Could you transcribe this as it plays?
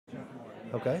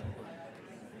Okay.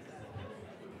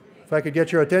 If I could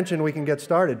get your attention, we can get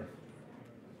started.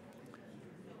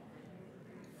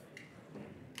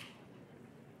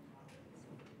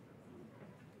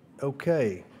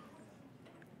 Okay.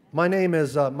 My name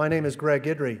is Greg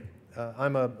Idry.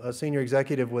 I'm a senior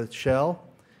executive with Shell.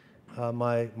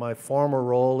 My former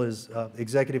role is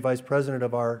executive vice president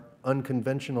of our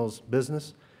unconventionals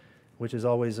business, which is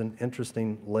always an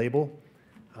interesting label.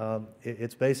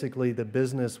 It's basically the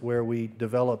business where we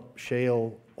develop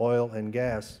shale oil and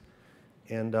gas,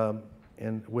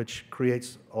 and which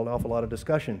creates an awful lot of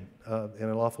discussion and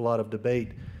an awful lot of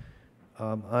debate.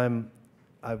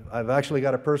 I've actually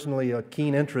got a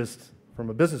keen interest from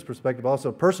a business perspective, also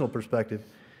a personal perspective,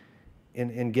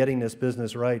 in getting this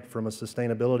business right from a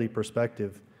sustainability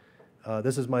perspective.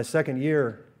 This is my second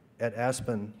year at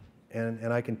Aspen,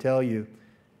 and I can tell you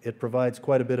it provides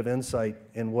quite a bit of insight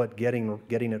in what getting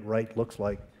it right looks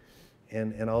like,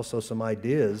 and also some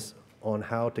ideas on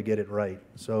how to get it right.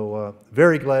 So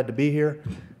very glad to be here.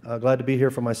 Glad to be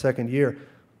here for my second year.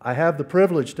 I have the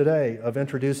privilege today of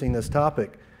introducing this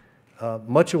topic.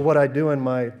 Much of what I do in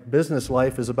my business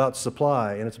life is about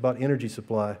supply, and it's about energy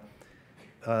supply.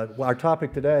 Our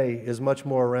topic today is much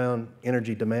more around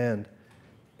energy demand,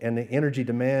 and the energy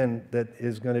demand that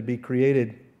is going to be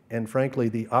created, and frankly,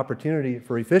 the opportunity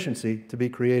for efficiency to be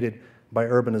created by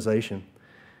urbanization.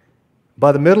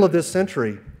 By the middle of this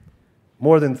century,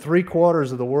 more than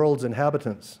 3/4 of the world's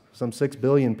inhabitants, some 6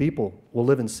 billion people, will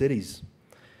live in cities.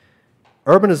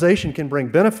 Urbanization can bring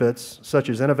benefits such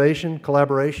as innovation,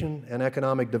 collaboration, and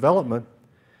economic development,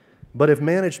 but if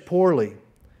managed poorly,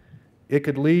 it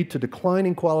could lead to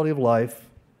declining quality of life,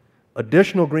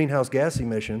 additional greenhouse gas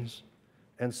emissions,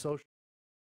 and social.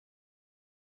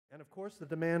 And of course, the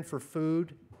demand for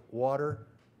food, water,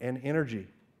 and energy,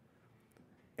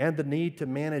 and the need to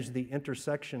manage the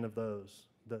intersection of those,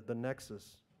 the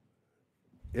nexus,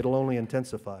 it'll only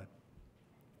intensify.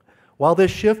 While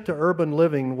this shift to urban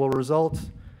living will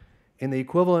result in the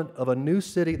equivalent of a new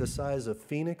city the size of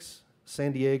Phoenix,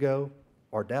 San Diego,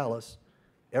 or Dallas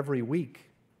every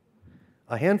week,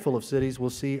 a handful of cities will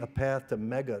see a path to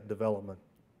mega development.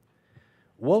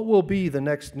 What will be the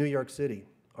next New York City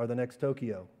or the next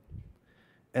Tokyo?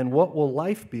 And what will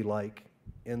life be like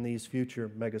in these future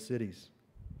megacities?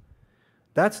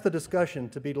 That's the discussion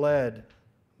to be led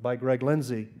by Greg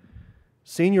Lindsay,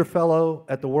 Senior Fellow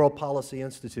at the World Policy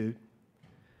Institute.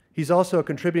 He's also a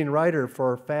contributing writer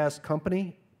for Fast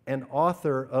Company and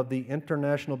author of the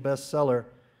international bestseller,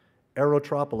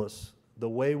 Aerotropolis, The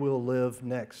Way We'll Live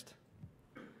Next.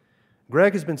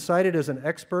 Greg has been cited as an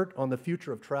expert on the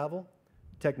future of travel,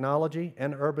 technology,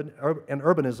 and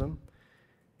urbanism,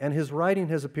 and his writing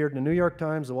has appeared in the New York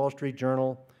Times, the Wall Street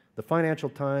Journal, the Financial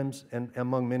Times, and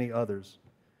among many others.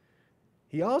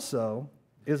 He also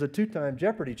is a 2-time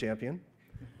Jeopardy champion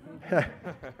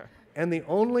and the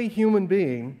only human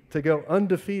being to go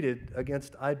undefeated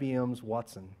against IBM's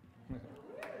Watson.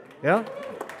 Yeah?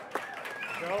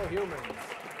 Go humans.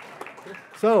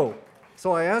 So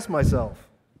I asked myself,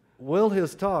 will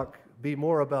his talk be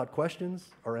more about questions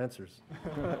or answers?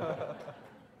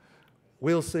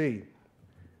 We'll see.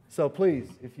 So please,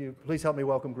 if you please help me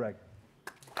welcome Greg.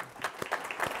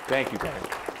 Thank you, Greg.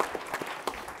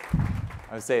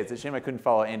 I would say it's a shame I couldn't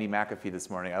follow Andy McAfee this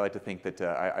morning. I like to think that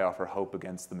I offer hope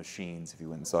against the machines, if you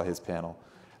went and saw his panel.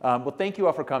 Well, thank you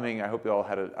all for coming. I hope you all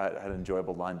had an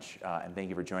enjoyable lunch, and thank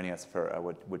you for joining us for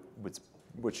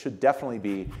what should definitely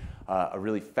be a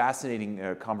really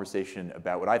fascinating conversation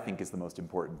about what I think is the most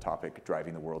important topic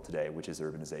driving the world today, which is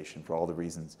urbanization, for all the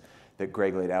reasons that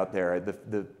Greg laid out there.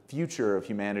 The future of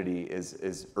humanity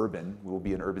is urban. We will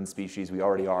be an urban species. We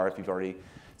already are. If you've already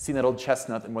seen that old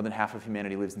chestnut, that more than half of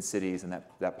humanity lives in cities, and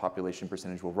that population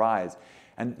percentage will rise.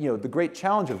 And the great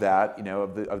challenge of that,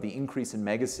 of the increase in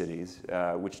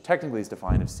megacities, which technically is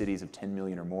defined as cities of 10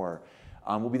 million or more,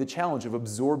 will be the challenge of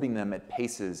absorbing them at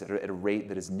paces at a rate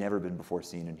that has never been before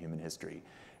seen in human history.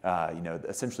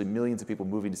 Essentially millions of people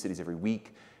moving to cities every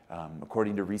week.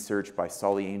 According to research by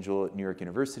Solly Angel at New York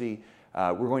University,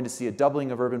 we're going to see a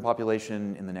doubling of urban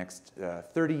population in the next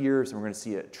 30 years, and we're going to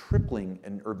see a tripling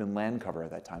in urban land cover at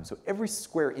that time. So every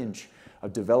square inch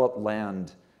of developed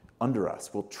land under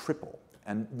us will triple.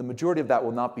 And the majority of that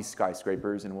will not be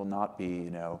skyscrapers and will not be,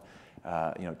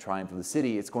 triumph of the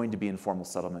city. It's going to be informal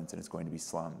settlements and it's going to be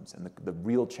slums. And the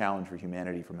real challenge for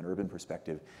humanity from an urban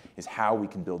perspective is how we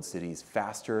can build cities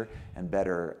faster and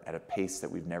better at a pace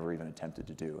that we've never even attempted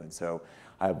to do. And so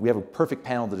we have a perfect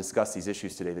panel to discuss these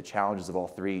issues today, the challenges of all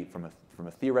three from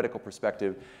a theoretical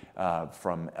perspective,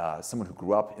 from someone who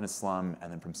grew up in a slum,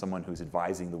 and then from someone who's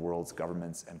advising the world's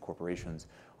governments and corporations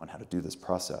on how to do this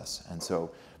process. And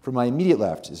so From my immediate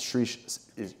left is Shirish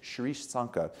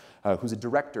Sankhe, who's a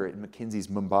director at McKinsey's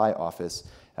Mumbai office,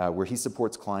 where he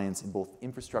supports clients in both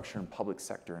infrastructure and public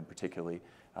sector, and particularly,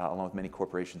 along with many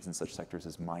corporations in such sectors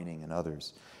as mining and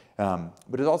others.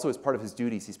 But it also, as part of his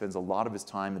duties, he spends a lot of his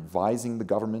time advising the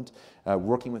government,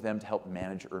 working with them to help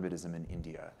manage urbanism in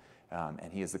India.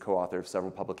 And he is the co-author of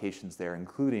several publications there,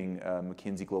 including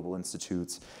McKinsey Global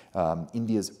Institute's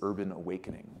India's Urban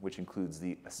Awakening, which includes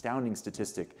the astounding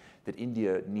statistic that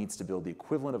India needs to build the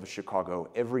equivalent of a Chicago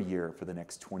every year for the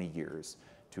next 20 years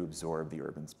to absorb the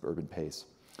urban pace.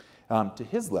 To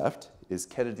his left is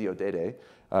Odede,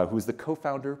 who is the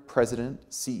co-founder, president,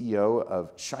 CEO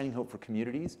of Shining Hope for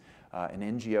Communities, an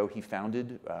NGO he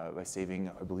founded by saving,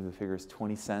 I believe the figure is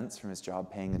 20 cents from his job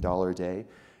paying $1 a day.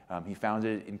 He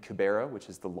founded it in Kibera, which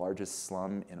is the largest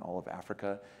slum in all of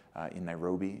Africa, in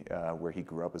Nairobi, where he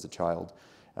grew up as a child.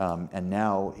 And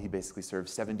now he basically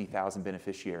serves 70,000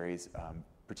 beneficiaries,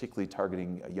 particularly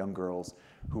targeting young girls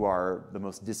who are the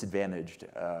most disadvantaged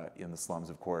in the slums,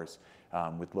 of course,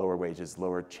 with lower wages,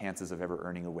 lower chances of ever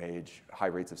earning a wage, high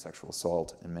rates of sexual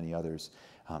assault, and many others.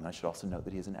 I should also note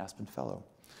that he is an Aspen Fellow.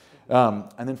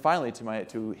 And then finally,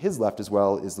 to his left as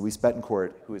well, is Luís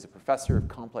Bettencourt, who is a professor of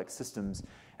complex systems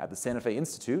at the Santa Fe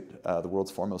Institute, the world's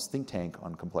foremost think tank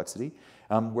on complexity,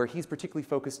 where he's particularly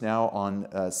focused now on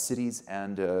cities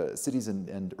and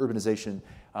urbanization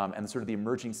and sort of the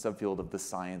emerging subfield of the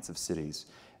science of cities.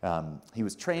 He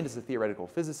was trained as a theoretical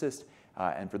physicist,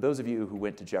 and for those of you who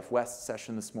went to Jeff West's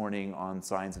session this morning on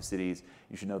science of cities,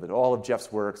 you should know that all of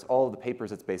Jeff's works, all of the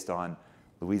papers it's based on,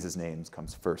 Luís's name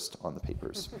comes first on the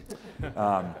papers.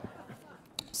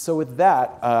 So with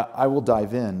that, I will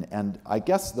dive in. And I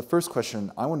guess the first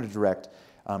question I want to direct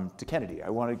to Kennedy. I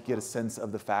want to get a sense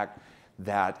of the fact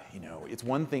that it's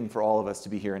one thing for all of us to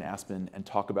be here in Aspen and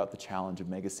talk about the challenge of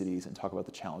megacities and talk about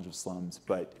the challenge of slums,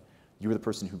 but you were the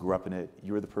person who grew up in it.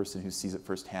 You were the person who sees it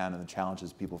firsthand and the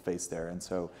challenges people face there. And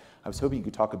so I was hoping you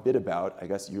could talk a bit about, I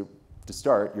guess, to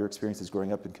start, your experiences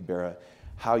growing up in Kibera,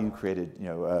 how you created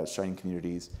Shining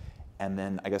Communities, and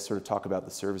then I guess sort of talk about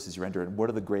the services you render and what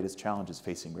are the greatest challenges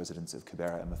facing residents of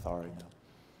Kibera and Mathare now.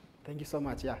 Thank you so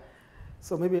much, yeah.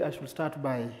 So maybe I should start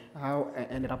by how I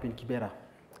ended up in Kibera.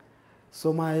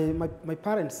 So my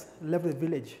parents left the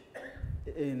village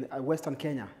in Western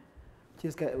Kenya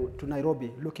to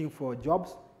Nairobi looking for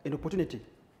jobs and opportunity.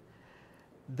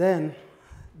 Then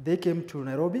they came to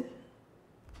Nairobi,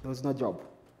 there was no job.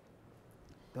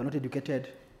 They were not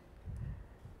educated,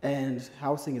 and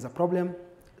housing is a problem,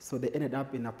 so they ended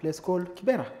up in a place called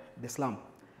Kibera, the slum.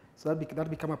 So that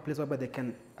became a place where they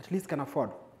can at least can afford.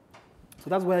 So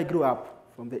that's where I grew up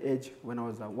from the age when I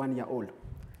was 1 year old.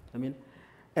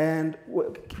 And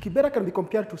Kibera can be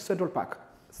compared to Central Park.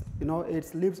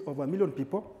 It lives over 1 million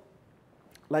people.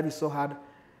 Life is so hard.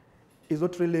 It's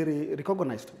not really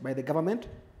recognized by the government,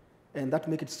 and that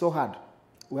makes it so hard,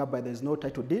 whereby there's no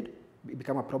title deed, it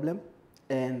become a problem.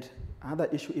 And another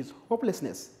issue is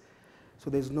hopelessness. So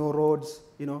there's no roads,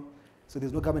 so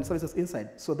there's no government services inside.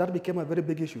 So that became a very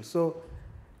big issue. So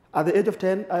at the age of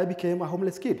 10, I became a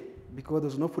homeless kid because there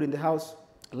was no food in the house.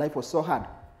 Life was so hard.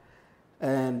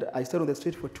 And I stayed on the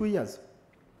street for 2 years.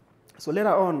 So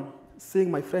later on,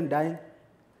 seeing my friend dying,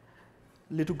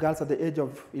 little girls at the age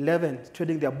of 11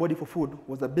 trading their body for food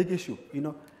was a big issue,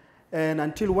 And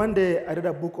until one day, I read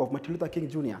a book of Martin Luther King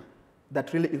Jr.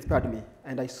 that really inspired me,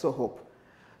 and I saw hope.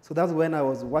 So that's when I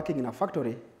was working in a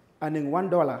factory, earning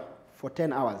 $1 for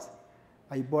 10 hours.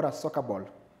 I bought a soccer ball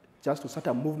just to start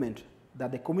a movement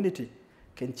that the community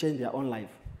can change their own life.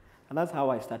 And that's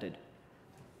how I started.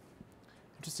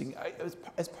 Interesting.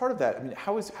 As part of that,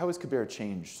 how has Kibera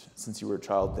changed since you were a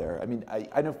child there?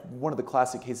 I know one of the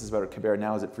classic cases about Kibera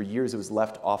now is that for years it was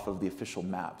left off of the official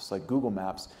maps. Like Google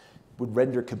Maps would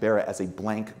render Kibera as a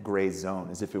blank gray zone,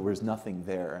 as if it was nothing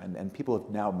there. And people have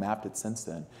now mapped it since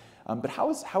then. But how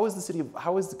has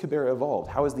the Kibera evolved?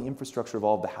 How has the infrastructure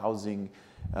evolved? The housing,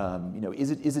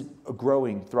 is it a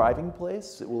growing, thriving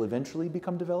place that will eventually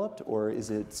become developed, or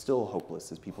is it still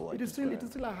hopeless as people like? It is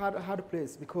still a hard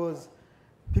place because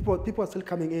people are still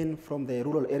coming in from the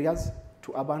rural areas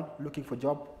to urban looking for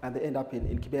job, and they end up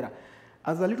in Kibera.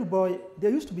 As a little boy,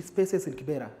 there used to be spaces in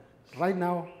Kibera. Right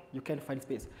now, you can't find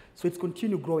space, so it's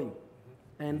continue growing,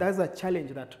 and that's a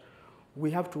challenge that we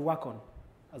have to work on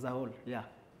as a whole. Yeah.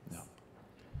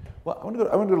 Well, I want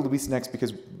to go to Luís next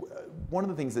because one of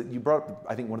the things that you brought up,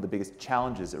 I think one of the biggest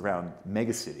challenges around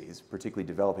megacities, particularly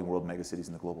developing world megacities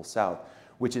in the global south,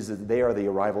 which is that they are the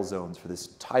arrival zones for this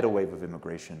tidal wave of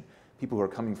immigration. People who are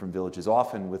coming from villages,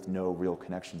 often with no real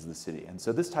connections to the city. And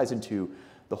so this ties into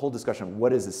the whole discussion of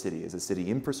what is a city? Is a city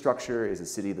infrastructure? Is a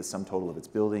city the sum total of its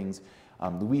buildings?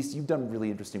 Luís, you've done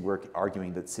really interesting work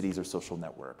arguing that cities are social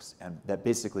networks, and that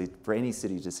basically for any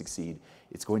city to succeed,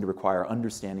 it's going to require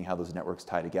understanding how those networks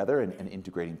tie together and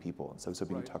integrating people. And so I was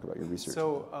hoping you could talk about your research.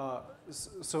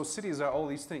 So cities are all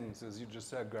these things, as you just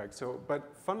said, Greg.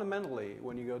 But fundamentally,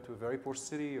 when you go to a very poor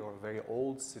city or a very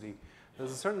old city,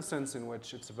 there's a certain sense in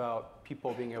which it's about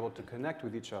people being able to connect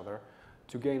with each other,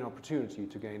 to gain opportunity,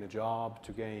 to gain a job,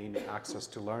 to gain access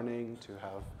to learning, to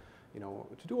have,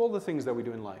 to do all the things that we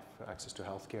do in life, access to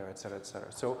healthcare, et cetera, et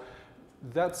cetera. So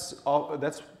that's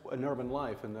an urban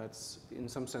life, and that's in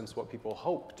some sense what people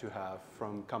hope to have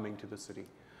from coming to the city.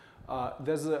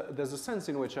 There's a sense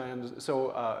in which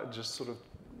just sort of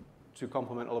to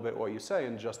complement a little bit what you say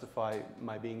and justify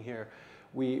my being here,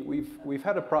 we've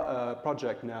had a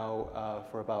project now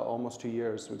for about almost 2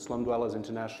 years with Slum Dwellers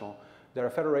International. They're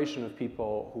a federation of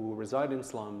people who reside in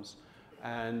slums,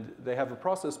 and they have a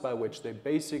process by which they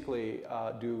basically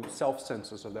do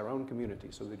self-census of their own community.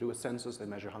 So they do a census, they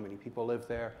measure how many people live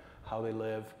there, how they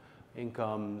live,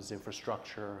 incomes,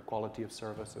 infrastructure, quality of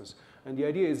services. And the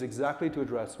idea is exactly to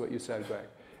address what you said, Greg.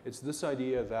 It's this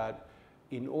idea that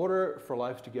in order for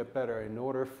life to get better, in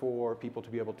order for people to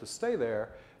be able to stay there,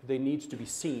 they need to be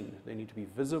seen, they need to be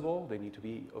visible, they need to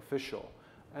be official.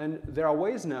 And there are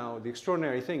ways now, the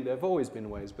extraordinary thing, there have always been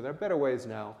ways, but there are better ways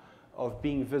now of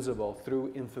being visible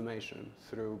through information,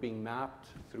 through being mapped,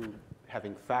 through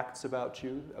having facts about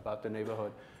you, about the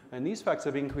neighborhood. And these facts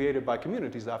are being created by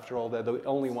communities, after all. They're the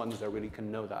only ones that really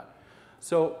can know that.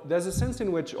 So there's a sense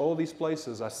in which all these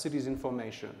places are cities in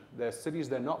formation. They're cities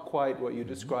that are not quite what you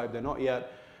described. They're not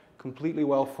yet completely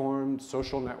well-formed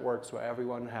social networks where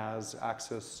everyone has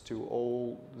access to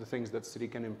all the things that city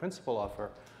can in principle offer,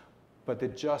 but they're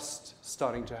just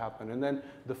starting to happen. And then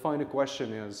the final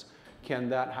question is, can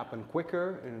that happen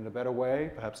quicker and in a better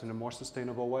way, perhaps in a more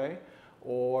sustainable way,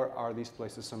 or are these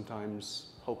places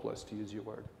sometimes hopeless, to use your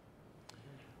word?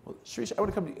 Well, Shirish, I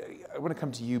want to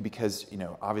come to you because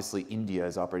obviously India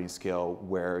is operating scale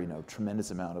where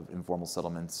tremendous amount of informal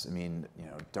settlements. I mean,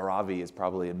 Dharavi is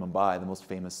probably in Mumbai the most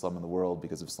famous slum in the world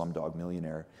because of Slumdog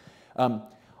Millionaire.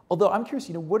 Although I'm curious,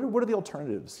 what are the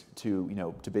alternatives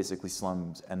to basically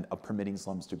slums and permitting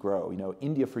slums to grow?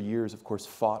 India for years, of course,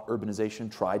 fought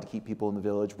urbanization, tried to keep people in the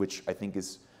village, which I think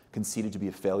is conceded to be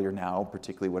a failure now,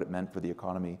 particularly what it meant for the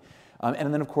economy.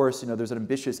 And then, of course,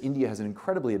 India has an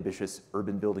incredibly ambitious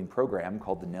urban building program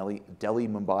called the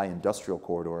Delhi-Mumbai Industrial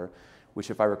Corridor, which,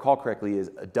 if I recall correctly,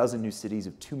 is 12 new cities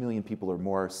of 2 million people or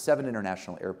more, 7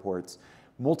 international airports,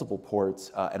 multiple ports,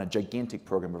 and a gigantic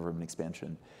program of urban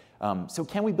expansion. So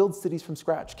can we build cities from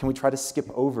scratch? Can we try to skip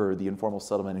over the informal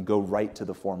settlement and go right to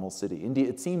the formal city?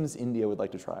 It seems India would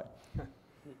like to try.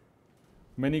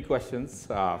 Many questions,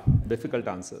 difficult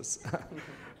answers.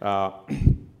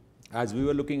 As we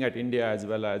were looking at India as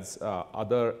well as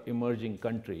other emerging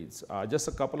countries, just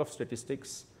a couple of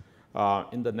statistics.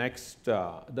 In the next,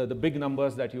 the big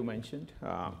numbers that you mentioned,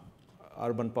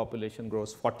 urban population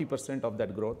grows, 40% of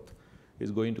that growth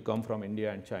is going to come from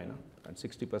India and China, and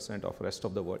 60% of rest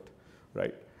of the world,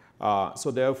 right?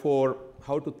 So therefore,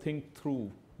 how to think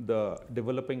through the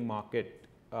developing market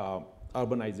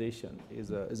urbanization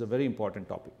is a very important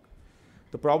topic.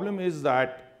 The problem is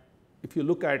that if you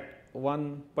look at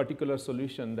one particular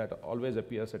solution that always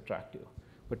appears attractive,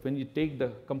 but when you take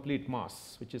the complete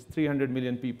mass, which is 300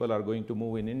 million people are going to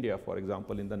move in India, for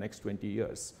example, in the next 20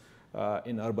 years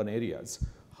in urban areas,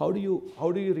 how do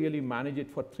you really manage it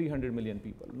for 300 million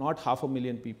people? Not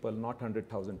 500,000 people, not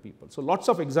 100,000 people. So lots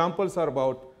of examples are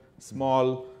about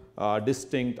small,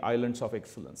 distinct islands of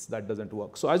excellence. That doesn't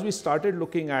work. So as we started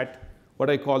looking at what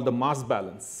I call the mass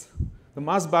balance, the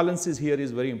mass balance is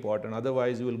very important.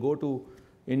 Otherwise, you will go to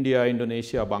India,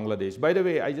 Indonesia, Bangladesh. By the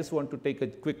way, I just want to take a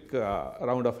quick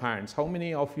round of hands. How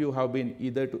many of you have been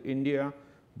either to India,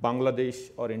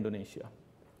 Bangladesh, or Indonesia?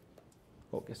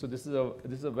 Okay, so this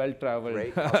is a well-traveled,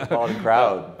 great cosmopolitan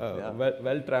crowd.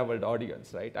 Well-traveled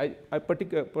audience, right? I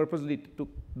purposely took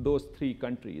those 3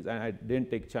 countries, and I didn't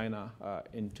take China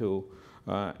into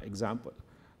example.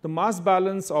 The mass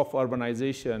balance of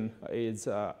urbanization is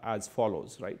as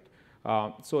follows, right?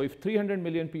 So if 300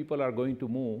 million people are going to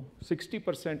move,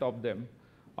 60% of them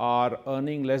are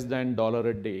earning less than $1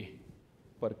 a day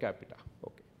per capita.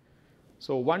 Okay,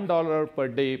 so $1 per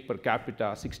day per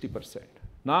capita, 60%.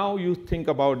 Now you think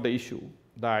about the issue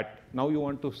that now you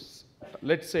want to,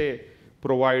 let's say,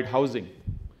 provide housing.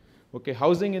 Okay,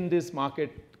 housing in this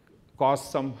market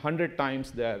costs some 100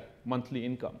 times their monthly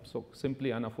income, so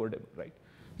simply unaffordable, right?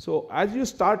 So as you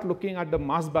start looking at the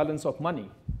mass balance of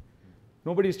money,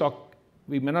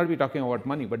 we may not be talking about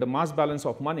money, but the mass balance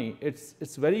of money,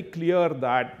 it's very clear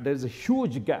that there's a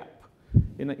huge gap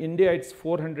In India, it's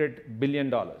 $400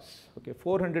 billion. Okay,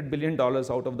 $400 billion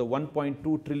out of the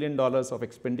 $1.2 trillion of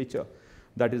expenditure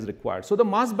that is required. So the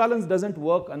mass balance doesn't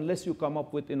work unless you come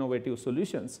up with innovative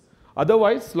solutions.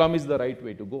 Otherwise, slum is the right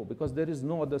way to go because there is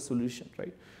no other solution,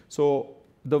 right? So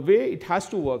the way it has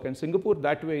to work, and Singapore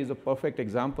that way is a perfect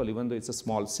example, even though it's a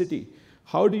small city.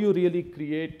 How do you really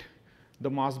create the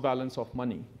mass balance of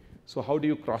money? So how do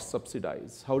you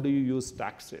cross-subsidize? How do you use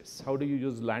taxes? How do you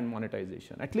use land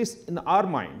monetization? At least in our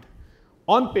mind,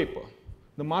 on paper,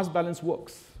 the mass balance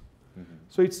works.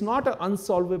 So it's not an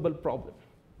unsolvable problem.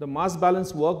 The mass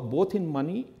balance works both in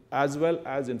money as well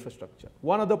as infrastructure.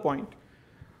 One other point,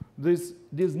 these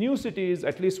new cities,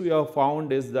 at least we have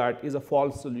found, is a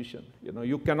false solution. You know,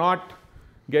 you cannot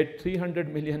get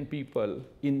 300 million people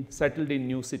settled in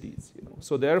new cities. You know?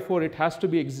 So therefore, it has to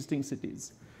be existing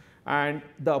cities. And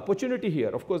the opportunity here,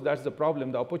 of course, that's the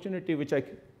problem. The opportunity, which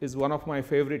is one of my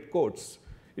favorite quotes,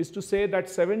 is to say that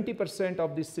 70%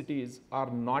 of these cities are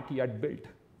not yet built.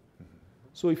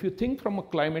 So if you think from a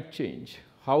climate change,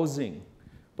 housing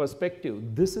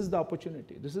perspective, this is the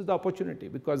opportunity. This is the opportunity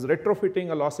because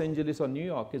retrofitting a Los Angeles or New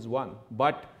York is one,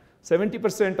 but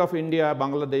 70% of India,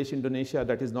 Bangladesh, Indonesia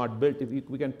that is not built, if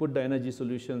we can put the energy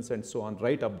solutions and so on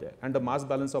right up there, and the mass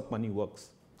balance of money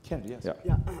works. Kennedy, yes.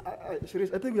 Yeah,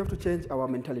 Shirish, I think we have to change our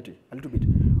mentality a little bit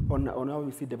on how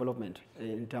we see development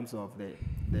in terms of the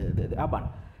urban.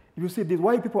 You see, this,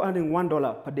 why people earning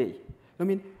 $1 per day? I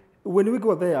mean, when we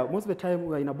go there, most of the time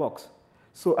we're in a box.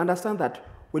 So understand that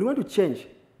when we want to change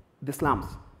the slums,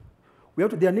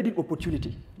 they are needing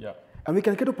opportunity. Yeah. And we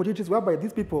can get opportunities whereby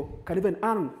these people can even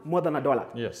earn more than $1.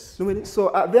 Yes.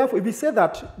 So therefore, if we say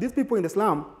that these people in the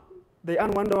slum, they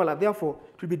earn $1, therefore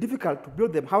it will be difficult to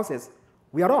build them houses,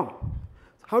 we are wrong.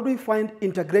 How do we find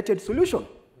integrated solution?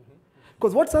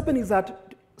 Because what's happening is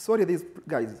that, sorry, these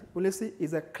guys, let's see,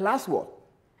 is a class war.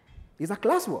 It's a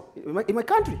class war in my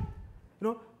country. You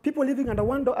know, people living under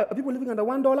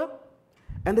 $1,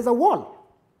 and there's a wall.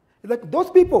 It's like those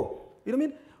people, you know what I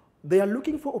mean? They are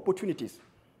looking for opportunities.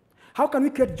 How can we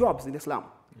create jobs in the slum?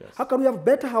 Yes. How can we have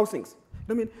better housings?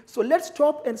 You know what I mean? So let's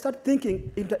stop and start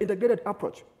thinking integrated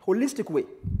approach, holistic way.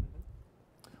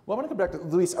 Well, I want to come back to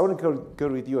Luís. I want to go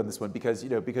with you on this one because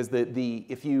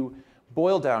if you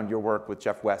boil down your work with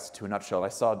Jeff West to a nutshell, I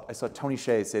saw Tony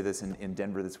Hsieh say this in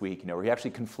Denver this week. You know, where he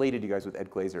actually conflated you guys with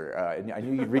Ed Glazer. I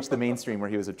knew you'd reach the mainstream where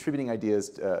he was attributing your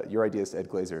ideas to Ed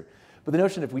Glazer. But the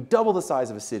notion if we double the size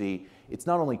of a city, it's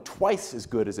not only twice as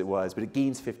good as it was, but it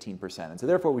gains 15%. And so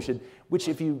therefore we should, which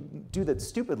if you do that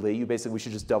stupidly, we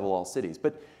should just double all cities.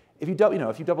 But if you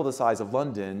double the size of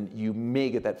London, you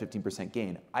may get that 15%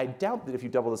 gain. I doubt that if you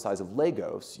double the size of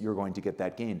Lagos, you're going to get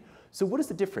that gain. So what is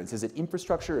the difference? Is it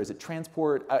infrastructure? Is it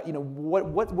transport?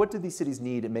 What do these cities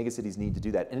need and megacities need to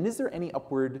do that? And is there any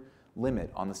upward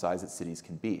limit on the size that cities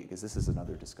can be? Because this is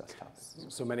another discussed topic.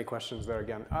 So many questions there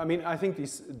again. I mean, I think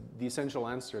the essential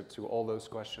answer to all those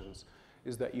questions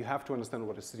is that you have to understand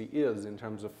what a city is in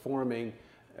terms of forming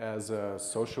as a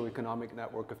socio-economic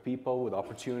network of people with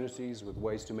opportunities, with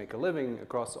ways to make a living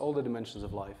across all the dimensions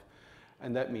of life.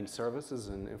 And that means services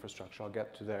and infrastructure. I'll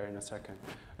get to there in a second.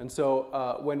 And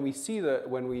so when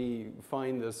we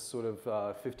find this sort of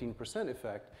 15%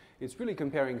 effect, it's really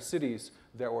comparing cities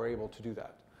that were able to do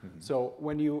that. So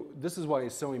this is why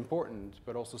it's so important,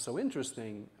 but also so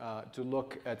interesting to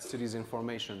look at cities in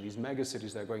formation, these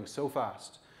megacities that are going so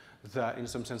fast that in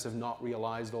some sense have not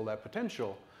realized all that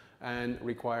potential and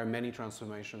require many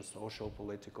transformations, social,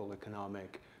 political,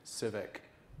 economic, civic,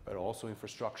 but also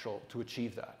infrastructural to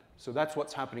achieve that. So that's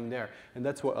what's happening there, and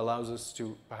that's what allows us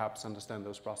to perhaps understand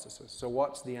those processes. So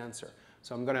what's the answer?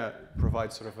 So I'm going to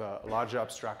provide sort of a larger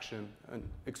abstraction, and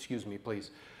excuse me, please.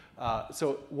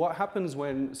 So what happens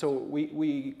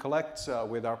we collect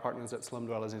with our partners at Slum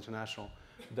Dwellers International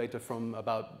data from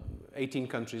about 18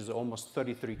 countries, almost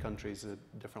 33 countries at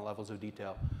different levels of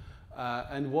detail.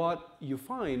 And what you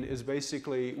find is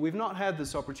basically, we've not had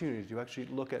this opportunity to actually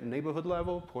look at neighborhood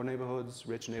level, poor neighborhoods,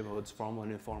 rich neighborhoods, formal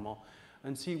and informal,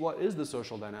 and see what is the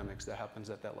social dynamics that happens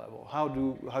at that level. How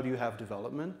do you have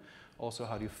development? Also,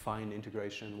 how do you find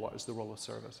integration? What is the role of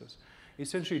services?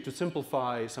 Essentially, to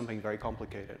simplify something very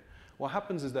complicated, what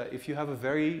happens is that if you have a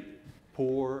very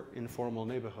poor, informal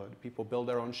neighborhood, people build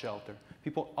their own shelter.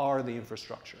 People are the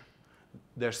infrastructure.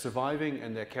 They're surviving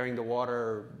and they're carrying the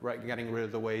water, getting rid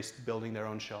of the waste, building their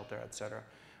own shelter, et cetera.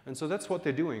 And so that's what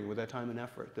they're doing with their time and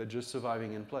effort. They're just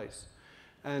surviving in place.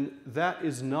 And that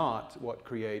is not what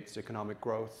creates economic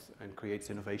growth and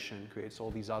creates innovation, creates all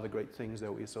these other great things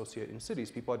that we associate in cities.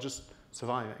 People are just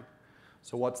surviving.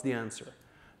 So what's the answer?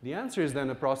 The answer is then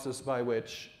a process by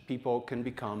which people can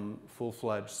become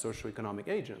full-fledged socioeconomic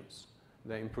agents.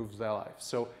 that improves their life.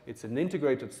 So it's an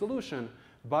integrated solution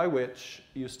by which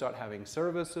you start having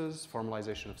services,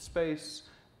 formalization of space,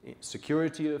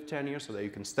 security of tenure so that you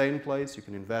can stay in place, you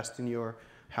can invest in your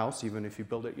house even if you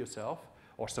build it yourself,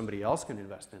 or somebody else can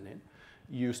invest in it.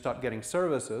 You start getting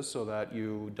services so that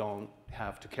you don't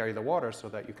have to carry the water, so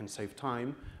that you can save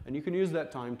time, and you can use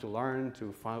that time to learn,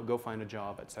 to go find a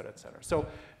job, et cetera, et cetera. So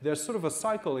there's sort of a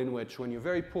cycle in which when you're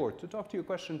very poor, to talk to your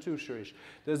question too, Shirish,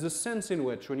 there's a sense in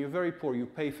which when you're very poor, you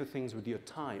pay for things with your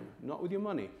time, not with your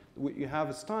money. What you have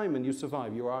is time and you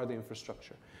survive, you are the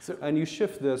infrastructure. So, and you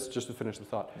shift this, just to finish the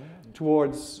thought,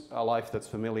 towards a life that's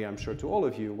familiar, I'm sure, to all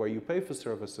of you, where you pay for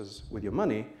services with your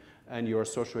money, and you're a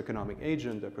socioeconomic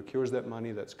agent that procures that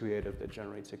money, that's creative, that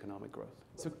generates economic growth.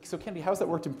 So Candy, how's that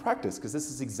worked in practice? Because this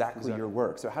is exactly your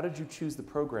work. So how did you choose the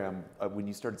program when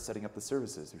you started setting up the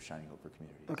services of Shining Hope for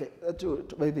Communities? Okay,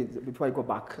 maybe before I go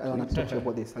back, I want to talk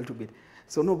about this a little bit.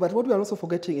 So no, but what we are also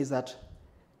forgetting is that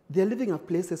they're living in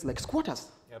places like squatters.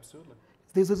 Absolutely.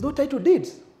 There's no title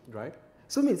deeds. Right.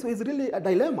 So it's really a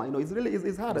dilemma. It's really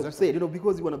it's hard, as you say,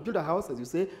 because you want to build a house, as you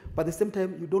say, but at the same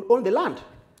time you don't own the land.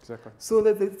 Exactly. So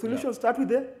the solution starts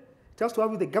with just to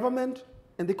have with the government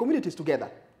and the communities together.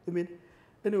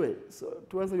 Anyway, so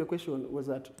to answer your question was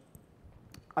that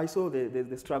I saw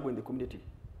the struggle in the community,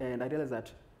 and I realized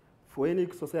that for any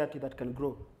society that can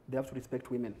grow, they have to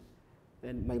respect women.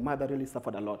 And my mother really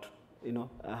suffered a lot,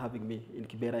 having me in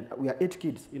Kibera. And we are 8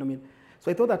 kids,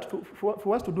 So I thought that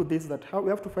for us to do this, that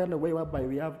we have to find a way whereby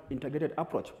we have integrated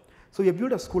approach. So we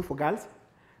built a school for girls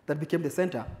that became the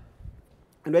center.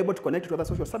 And we're able to connect to other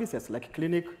social services like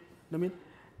clinic,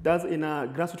 that's in a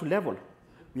grassroots level.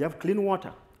 We have clean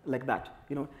water like that,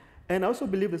 And I also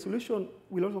believe the solution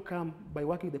will also come by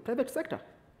working with the private sector.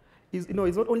 It's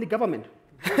not only government.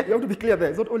 You have to be clear there.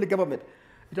 It's not only government.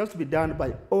 It has to be done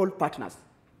by all partners.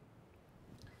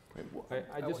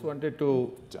 I just wanted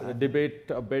to debate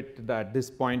a bit that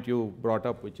this point you brought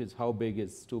up, which is how big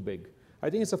is too big. I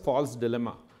think it's a false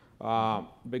dilemma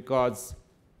because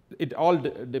it all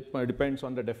depends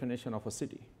on the definition of a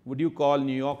city. Would you call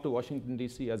New York to Washington,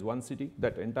 D.C. as one city,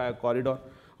 that entire corridor?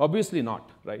 Obviously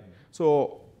not, right?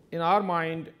 So in our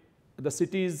mind, the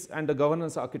cities and the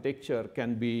governance architecture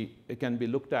can be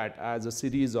looked at as a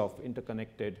series of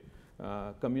interconnected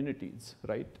communities,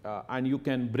 right? And you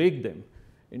can break them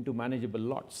into manageable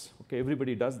lots. Okay,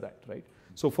 everybody does that, right?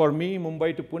 So for me,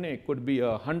 Mumbai to Pune could be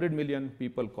a 100 million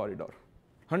people corridor.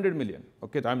 100 million,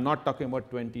 okay? I'm not talking about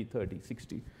 20, 30,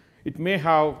 60. It may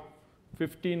have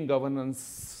 15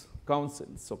 governance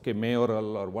councils, okay,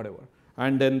 mayoral or whatever,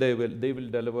 and then they will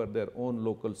deliver their own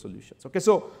local solutions. Okay,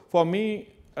 so for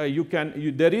me,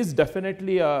 there is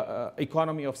definitely a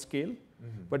economy of scale,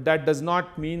 but that does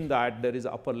not mean that there is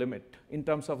an upper limit in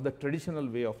terms of the traditional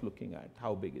way of looking at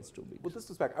how big is too big. Well, this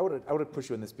goes back. I want to push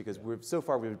you on this because so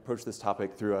far we've approached this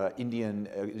topic through an Indian,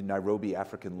 Nairobi,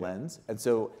 African lens. And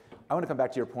so I want to come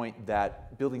back to your point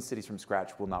that building cities from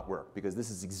scratch will not work because this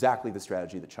is exactly the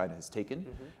strategy that China has taken.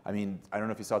 I mean, I don't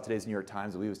know if you saw today's New York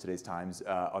Times, I believe it was today's Times,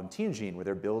 on Tianjin, where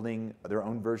they're building their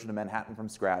own version of Manhattan from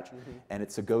scratch, and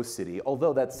it's a ghost city.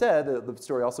 Although that said, the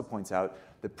story also points out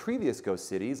the previous ghost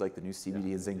cities, like the new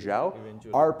CBD in Zhengzhou,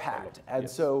 are packed. And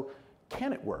so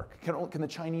can it work? Can the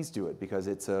Chinese do it because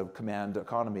it's a command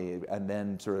economy and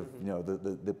then sort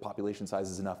of, the population size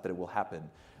is enough that it will happen?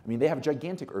 I mean, they have a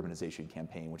gigantic urbanization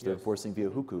campaign, which they're enforcing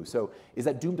via hukou. So is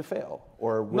that doomed to fail?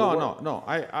 Or No.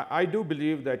 I do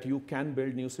believe that you can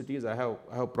build new cities. I have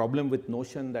a problem with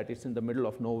notion that it's in the middle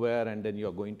of nowhere and then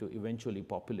you're going to eventually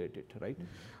populate it, right?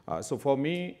 So for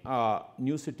me,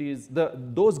 new cities,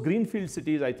 those greenfield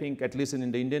cities, I think, at least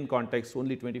in the Indian context,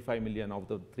 only 25 million of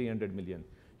the 300 million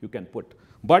you can put.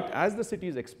 But as the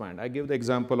cities expand, I gave the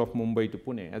example of Mumbai to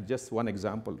Pune as just one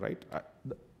example, right?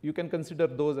 You can consider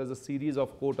those as a series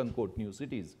of quote-unquote new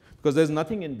cities because there's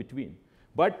nothing in between.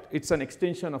 But it's an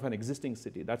extension of an existing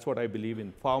city. That's what I believe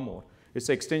in far more. It's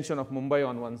an extension of Mumbai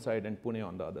on one side and Pune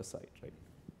on the other side, right?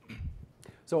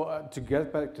 So to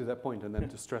get back to that point and then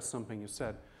to stress something you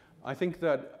said, I think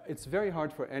that it's very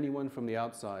hard for anyone from the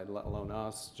outside, let alone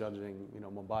us, judging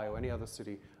Mumbai or any other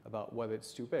city about whether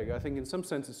it's too big. I think in some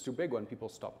sense it's too big when people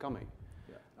stop coming.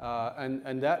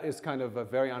 And that is kind of a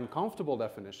very uncomfortable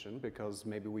definition because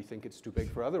maybe we think it's too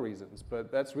big for other reasons,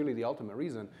 but that's really the ultimate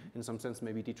reason. In some sense,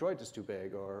 maybe Detroit is too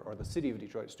big or the city of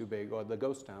Detroit is too big or the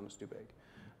ghost town is too big.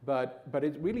 But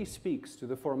it really speaks to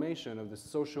the formation of the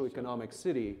socio-economic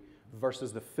city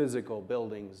versus the physical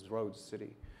buildings, roads,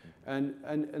 city.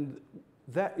 And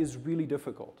that is really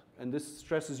difficult. And this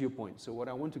stresses your point. So what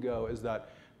I want to go is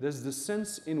that there's the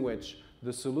sense in which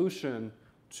the solution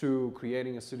to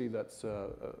creating a city that's a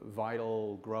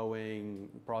vital, growing,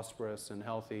 prosperous, and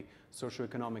healthy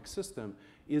socioeconomic system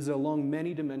is along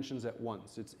many dimensions at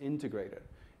once. It's integrated.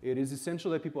 It is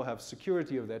essential that people have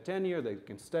security of their tenure, they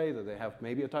can stay, that they have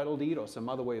maybe a title deed or some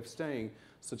other way of staying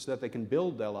such that they can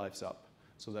build their lives up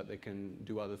so that they can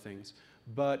do other things.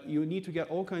 But you need to get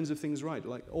all kinds of things right,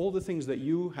 like all the things that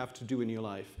you have to do in your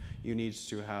life. You need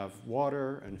to have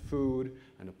water and food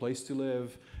and a place to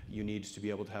live. You need to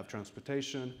be able to have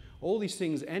transportation. All these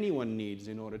things anyone needs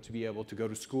in order to be able to go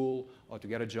to school or to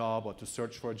get a job or to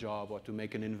search for a job or to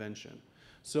make an invention.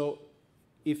 So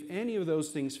if any of those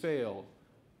things fail,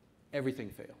 everything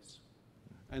fails.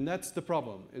 And that's the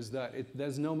problem, is that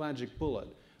there's no magic bullet.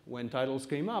 When titles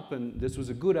came up, and this was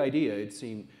a good idea, it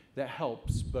seemed, that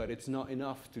helps, but it's not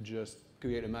enough to just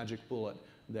create a magic bullet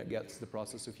that gets the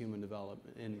process of human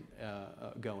development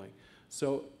going.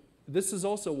 So this is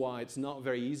also why it's not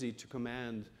very easy to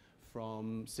command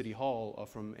from City Hall or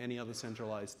from any other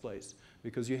centralized place,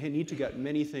 because you need to get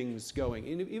many things going.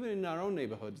 Even in our own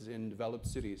neighborhoods in developed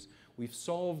cities, we've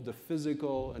solved the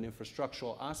physical and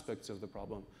infrastructural aspects of the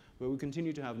problem, but we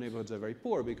continue to have neighborhoods that are very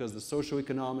poor because the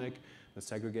socioeconomic, the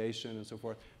segregation and so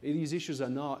forth, these issues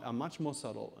are much more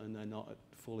subtle and they're not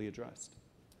fully addressed.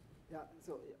 Yeah,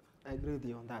 so I agree with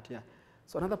you on that, yeah.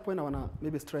 So another point I want to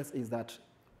maybe stress is that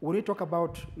when we talk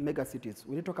about megacities,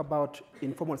 when we talk about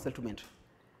informal settlement,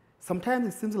 sometimes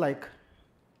it seems like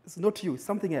it's not you, it's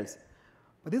something else.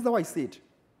 But this is how I see it.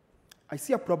 I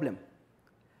see a problem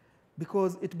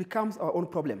because it becomes our own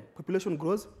problem. Population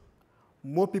grows,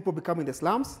 more people become in the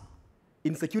slums,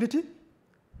 insecurity.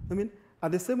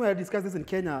 And the same way I discuss this in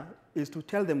Kenya is to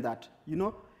tell them that,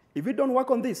 if we don't work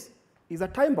on this, it's a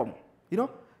time bomb.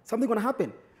 Something's going to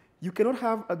happen. You cannot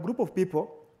have a group of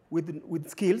people with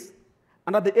skills,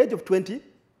 and at the age of 20,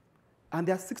 and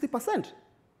they are 60%.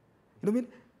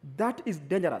 That is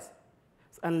dangerous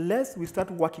unless we start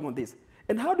working on this.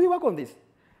 And how do we work on this?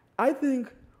 I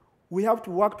think we have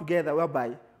to work together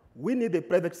whereby we need the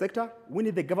private sector, we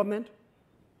need the government,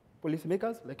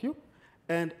 policymakers like you,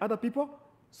 and other people,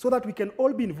 so that we can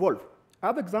all be involved. I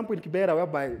have an example in Kibera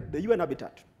whereby the UN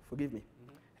Habitat, forgive me,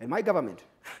 and my government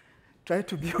tried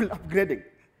to build upgrading.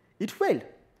 It failed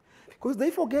because they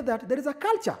forget that there is a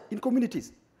culture in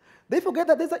communities. They forget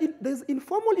that there's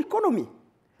informal economy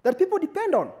that people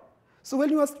depend on. So when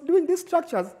you are doing these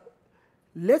structures,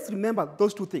 let's remember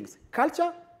those two things,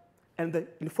 culture and the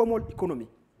informal economy.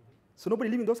 So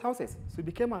nobody living in those houses. So it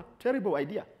became a terrible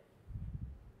idea.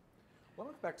 Well,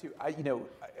 I'll look back to, I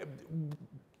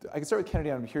can start with Kennedy.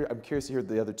 I'm curious to hear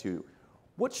the other two.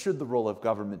 What should the role of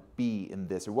government be in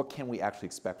this, or what can we actually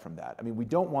expect from that? We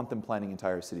don't want them planning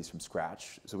entire cities from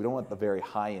scratch, so we don't want the very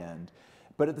high end.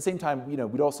 But at the same time,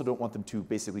 we also don't want them to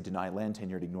basically deny land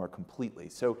tenure and ignore completely.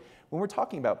 So when we're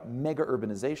talking about mega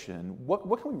urbanization,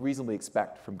 what can we reasonably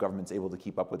expect from governments able to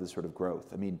keep up with this sort of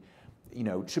growth?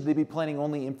 Should they be planning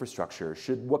only infrastructure?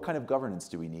 What kind of governance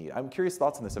do we need? I'm curious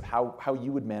thoughts on this of how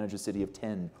you would manage a city of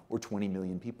 10 or 20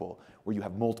 million people, where you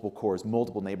have multiple cores,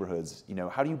 multiple neighborhoods.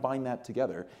 How do you bind that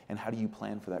together, and how do you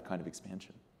plan for that kind of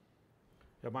expansion?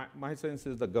 Yeah, my sense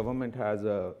is the government has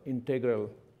an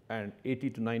integral and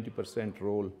 80 to 90%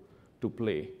 role to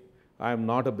play. I am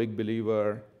not a big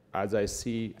believer, as I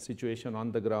see situation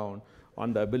on the ground,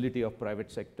 on the ability of private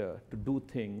sector to do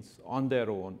things on their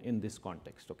own in this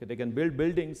context. Okay, they can build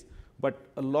buildings, but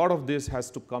a lot of this has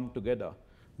to come together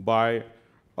by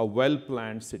a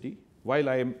well-planned city. While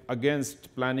I am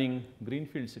against planning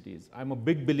greenfield cities, I'm a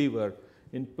big believer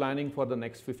in planning for the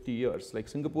next 50 years. Like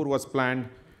Singapore was planned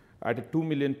at a 2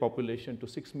 million population to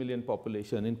 6 million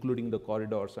population, including the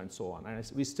corridors and so on.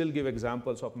 And we still give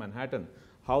examples of Manhattan,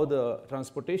 how the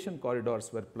transportation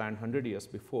corridors were planned 100 years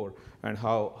before, and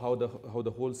how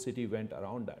the whole city went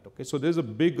around that. Okay, so there's a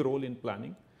big role in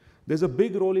planning. There's a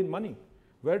big role in money.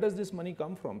 Where does this money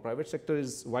come from? Private sector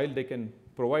is, while they can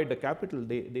provide the capital,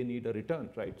 they need a return,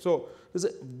 right? So there's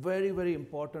a very, very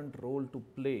important role to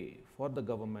play for the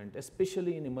government,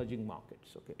 especially in emerging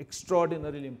markets. Okay,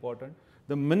 extraordinarily important.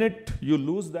 The minute you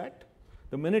lose that,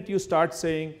 the minute you start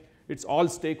saying it's all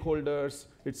stakeholders,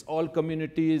 it's all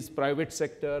communities, private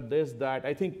sector, this, that,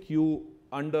 I think you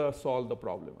undersolve the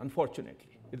problem, unfortunately.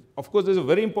 Of course, there's a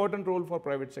very important role for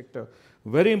private sector,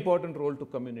 very important role to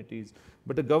communities,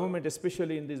 but the government,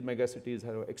 especially in these megacities,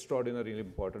 have an extraordinarily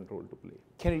important role to play.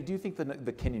 Kennedy, do you think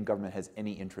the Kenyan government has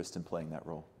any interest in playing that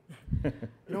role? You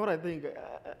know what I think?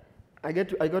 I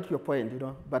got your point,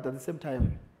 but at the same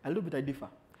time, a little bit I differ.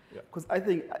 Because I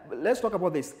think, let's talk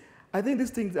about this. I think these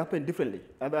things happen differently.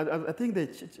 I think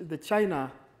the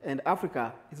China and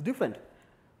Africa is different.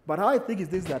 But how I think is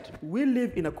this, that we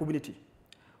live in a community.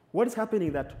 What is happening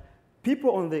is that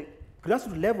people on the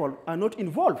grassroots level are not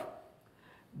involved.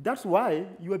 That's why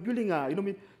you are building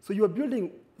so you are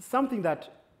building something that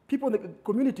people in the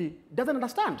community doesn't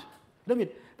understand.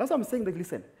 That's why I'm saying that,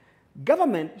 listen,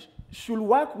 government should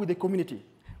work with the community.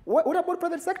 What about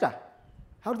private sector?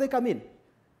 How do they come in?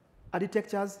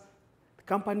 Architectures,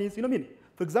 companies,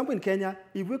 For example, in Kenya,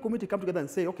 if we community come together and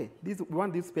say, okay, we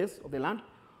want this space of the land,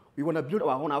 we want to build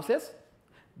our own houses,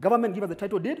 government give us the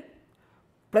title deed,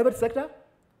 private sector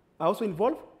are also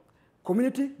involved,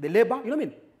 community, the labor,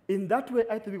 In that way,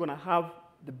 I think we're going to have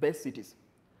the best cities.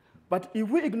 But if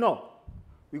we ignore,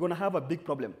 we're going to have a big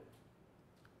problem.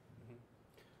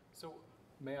 So,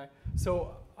 may I?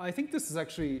 So, I think this is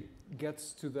actually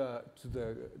gets to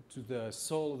the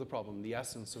soul of the problem, the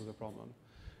essence of the problem,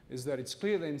 is that it's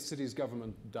clear that in cities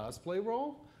government does play a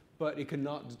role, but it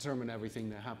cannot determine everything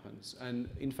that happens. And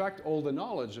in fact, all the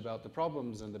knowledge about the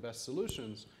problems and the best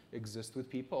solutions exist with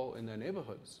people in their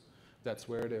neighborhoods. That's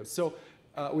where it is. So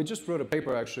we just wrote a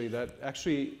paper actually that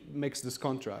actually makes this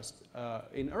contrast.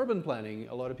 In urban planning,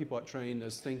 a lot of people are trained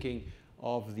as thinking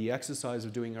of the exercise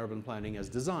of doing urban planning as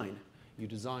design. You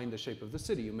design the shape of the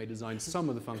city. You may design some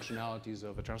of the functionalities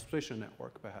of a transportation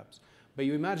network, perhaps. But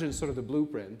you imagine sort of the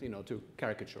blueprint, to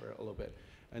caricature it a little bit.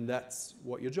 And that's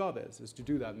what your job is to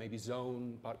do that, maybe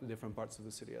zone different parts of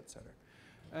the city, et cetera.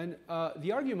 And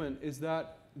the argument is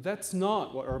that that's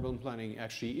not what urban planning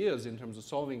actually is in terms of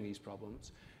solving these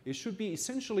problems. It should be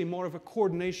essentially more of a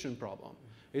coordination problem.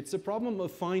 It's a problem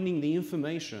of finding the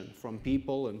information from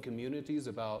people and communities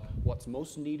about what's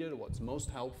most needed, what's most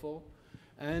helpful,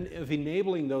 and of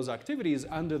enabling those activities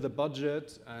under the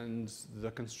budget and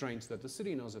the constraints that the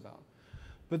city knows about.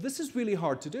 But this is really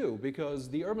hard to do because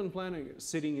the urban planner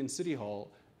sitting in City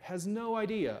Hall has no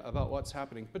idea about what's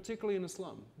happening, particularly in a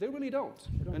slum. They really don't.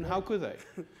 And how could they?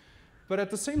 But at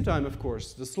the same time, of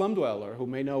course, the slum dweller, who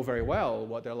may know very well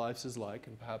what their lives is like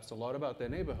and perhaps a lot about their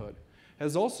neighborhood,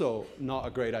 has also not a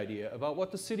great idea about what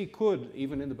the city could,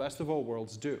 even in the best of all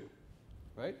worlds, do,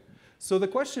 right? So the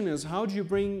question is, how do you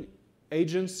bring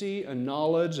agency and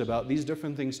knowledge about these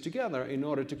different things together in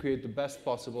order to create the best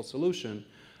possible solution?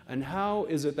 And how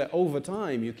is it that over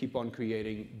time you keep on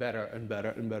creating better and better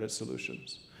and better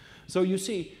solutions? So you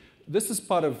see, this is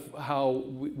part of how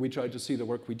we try to see the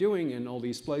work we're doing in all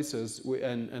these places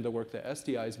and the work that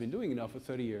SDI has been doing now for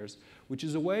 30 years, which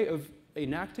is a way of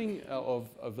enacting, of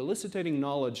eliciting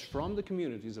knowledge from the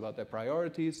communities about their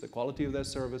priorities, the quality of their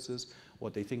services,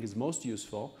 what they think is most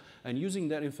useful, and using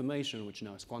that information, which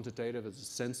now is quantitative, it's a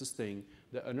census thing,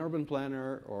 that an urban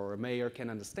planner or a mayor can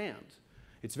understand.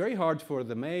 It's very hard for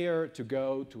the mayor to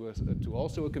go to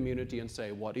also a community and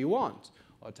say, what do you want?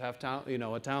 Or to have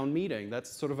a town meeting.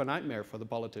 That's sort of a nightmare for the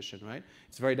politician, right?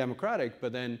 It's very democratic,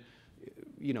 but then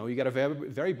you get a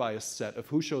very biased set of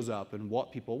who shows up and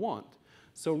what people want.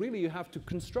 So really you have to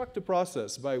construct a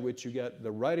process by which you get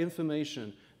the right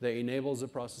information that enables the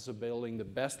process of building the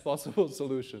best possible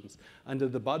solutions under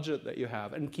the budget that you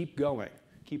have and keep going.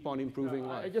 Keep on improving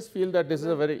life. I just feel that this is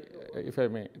a very, if I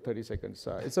may, 30 seconds.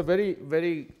 It's a very,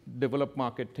 very developed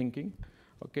market thinking,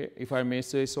 okay, if I may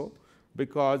say so,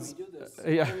 because we do this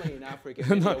only in Africa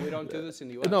and India. We don't do this in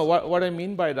the US. No, what I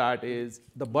mean by that is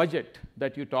the budget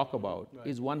that you talk about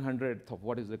is 1/100th of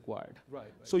what is required.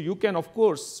 Right. So you can, of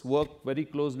course, work very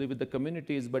closely with the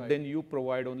communities, but then you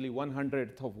provide only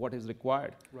 1/100th of what is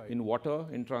required in water,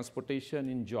 in transportation,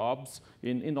 in jobs,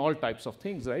 in all types of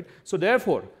things, right? So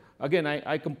therefore, again,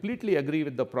 I completely agree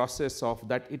with the process of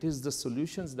that it is the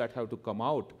solutions that have to come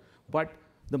out, but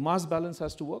the mass balance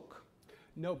has to work.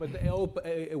 No, but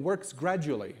it works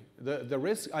gradually. The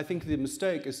risk, I think the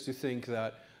mistake is to think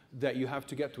that you have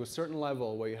to get to a certain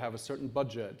level where you have a certain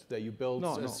budget, that you build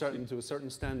to a certain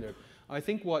standard. I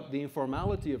think what the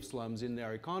informality of slums in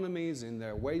their economies, in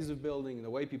their ways of building, in the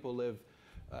way people live,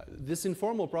 this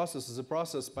informal process is a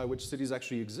process by which cities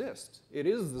actually exist. It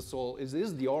is the soul, it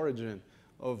is the origin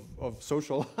of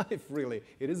social life, really.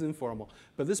 It is informal.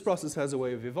 But this process has a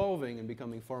way of evolving and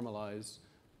becoming formalized.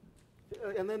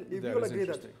 And then if you all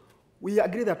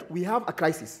agree that we have a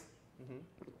crisis.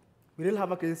 We really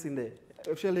have a crisis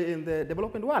especially in the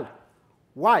development world.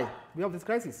 Why we have this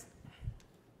crisis?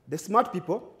 The smart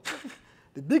people,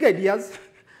 the big ideas,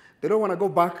 they don't want to go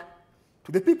back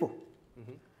to the people.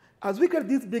 As we get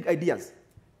these big ideas,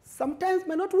 sometimes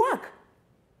may not work.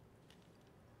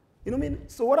 You know what I mean?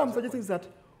 So what I'm suggesting is that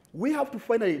we have to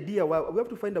find an idea, we have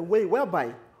to find a way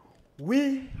whereby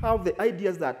we have the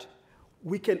ideas that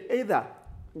we can either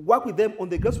work with them on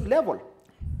the grassroots level.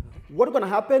 What's going to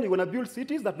happen? You're going to build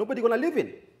cities that nobody's going to live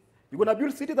in. You're going to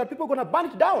build cities that people are going to burn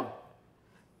it down.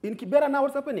 In Kibera now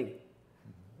what's happening?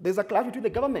 There's a clash between the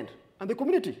government and the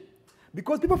community.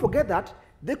 Because people forget that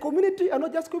the community are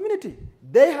not just community.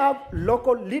 They have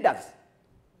local leaders.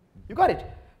 You got it?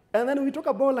 And then we talk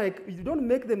about like, you don't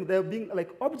make them, they're being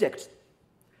like objects.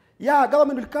 Yeah,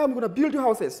 government will come, we're gonna build your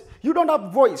houses. You don't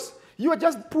have voice. You are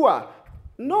just poor.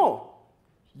 No.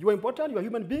 You are important, you are a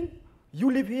human being.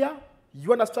 You live here,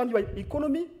 you understand your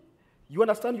economy, you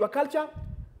understand your culture.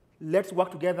 Let's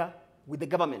work together with the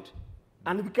government.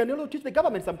 And we can also teach the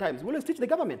government sometimes. We always teach the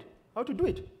government how to do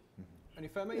it. And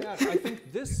if I may add, I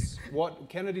think this, what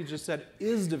Kennedy just said,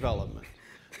 is development.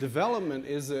 Development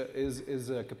is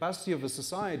a capacity of a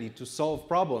society to solve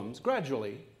problems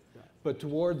gradually, but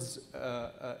towards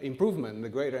improvement, the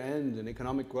greater end, and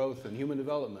economic growth and human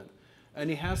development.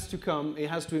 And it has to come,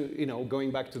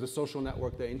 going back to the social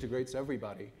network that integrates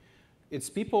everybody. It's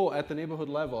people at the neighborhood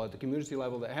level, at the community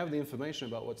level, that have the information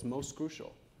about what's most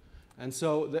crucial. And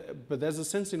so, but there's a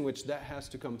sense in which that has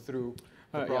to come through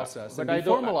the process. But I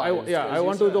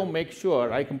want to make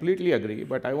sure, I completely agree,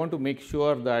 but I want to make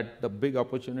sure that the big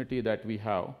opportunity that we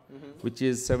have, which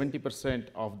is 70%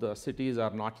 of the cities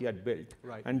are not yet built,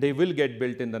 right. And they will get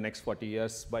built in the next 40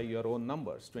 years by your own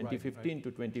numbers, 2015 right.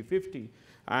 to 2050.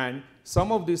 And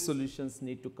some of these solutions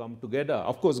need to come together.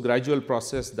 Of course, gradual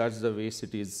process, that's the way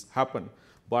cities happen.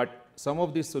 But some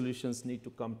of these solutions need to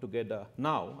come together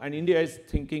now. And India is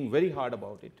thinking very hard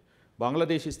about it.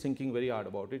 Bangladesh is thinking very hard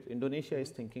about it. Indonesia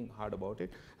is thinking hard about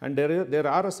it. And there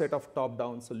are a set of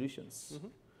top-down solutions.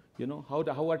 You know,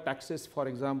 how are taxes, for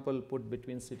example, put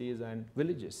between cities and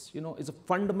villages? You know, it's a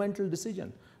fundamental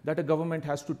decision that a government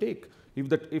has to take.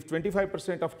 If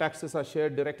 25% of taxes are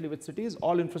shared directly with cities,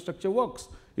 all infrastructure works.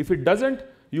 If it doesn't,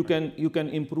 you can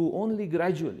improve only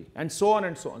gradually, and so on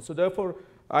and so on. So therefore,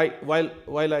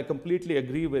 while I completely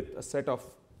agree with a set of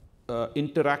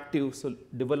interactive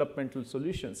developmental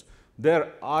solutions,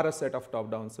 there are a set of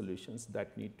top-down solutions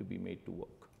that need to be made to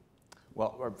work.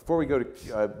 Well, before we go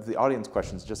to the audience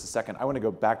questions, just a second, I want to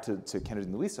go back to Kennedy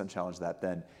and Luís and challenge that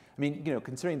then. I mean,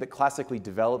 considering that classically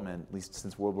development, at least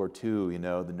since World War II,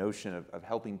 the notion of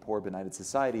helping poor benighted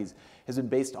societies has been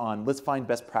based on, let's find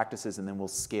best practices and then we'll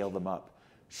scale them up.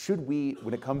 Should we,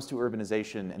 when it comes to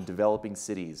urbanization and developing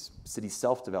cities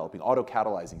self-developing,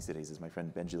 auto-catalyzing cities, as my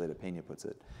friend Benjileda Peña puts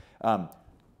it,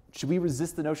 should we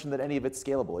resist the notion that any of it's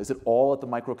scalable? Is it all at the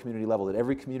micro-community level, that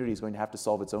every community is going to have to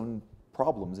solve its own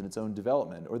problems and its own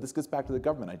development? Or this goes back to the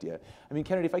government idea. I mean,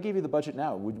 Kennedy, if I gave you the budget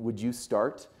now, would you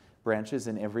start branches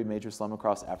in every major slum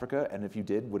across Africa? And if you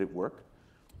did, would it work?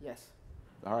 Yes.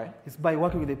 All right. It's by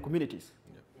working with the communities.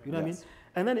 You know what I mean?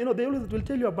 And then, they always will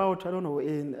tell you about, I don't know,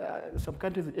 in some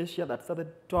countries in Asia that started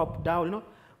top down,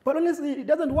 But honestly, it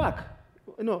doesn't work.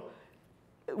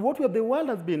 The world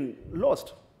has been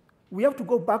lost. We have to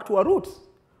go back to our roots.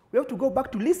 We have to go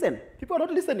back to listen. People are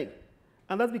not listening.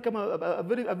 And that's become a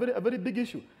very big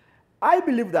issue. I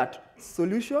believe that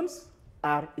solutions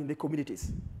are in the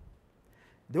communities.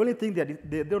 The only thing that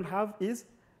they don't have is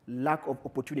lack of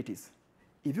opportunities.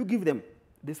 If you give them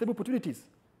the same opportunities,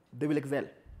 they will excel.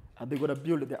 And they're going to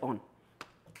build their own.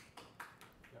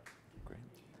 Yeah. Great.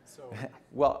 So,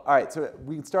 well, all right. So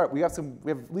we can start. We have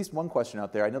at least one question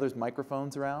out there. I know there's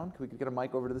microphones around. Can we get a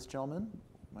mic over to this gentleman?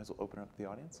 Might as well open it up to the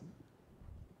audience.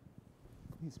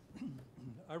 Please.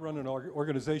 I run an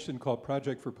organization called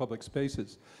Project for Public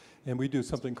Spaces, and we do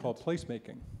something called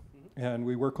placemaking. And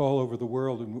we work all over the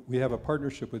world, and we have a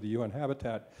partnership with the UN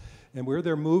Habitat. And where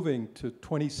they're moving to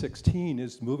 2016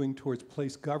 is moving towards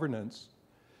place governance,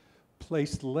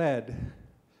 place-led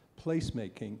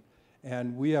placemaking.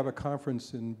 And we have a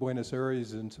conference in Buenos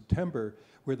Aires in September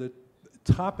where the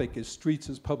topic is streets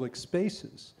as public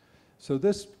spaces. So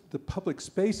the public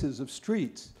spaces of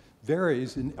streets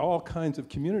varies in all kinds of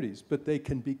communities, but they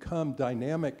can become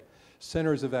dynamic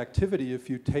centers of activity if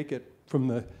you take it from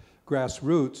the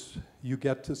grassroots. You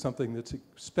get to something that's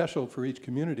special for each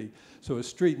community. So a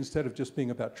street, instead of just being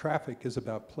about traffic, is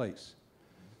about place.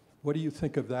 What do you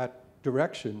think of that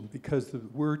direction? Because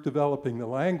we're developing the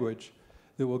language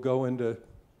that will go into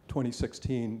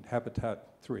 2016 Habitat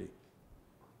 3.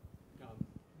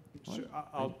 Sure.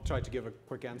 I'll try to give a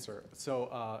quick answer.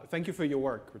 So thank you for your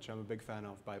work, which I'm a big fan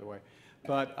of, by the way.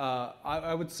 But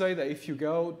I would say that if you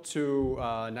go to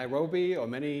Nairobi or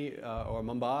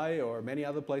Mumbai or many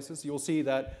other places, you'll see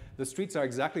that the streets are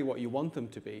exactly what you want them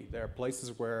to be. They're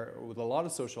places with a lot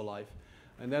of social life.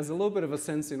 And there's a little bit of a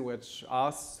sense in which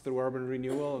us, through urban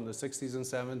renewal in the 60s and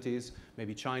 70s,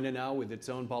 maybe China now with its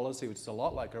own policy, which is a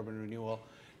lot like urban renewal,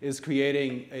 is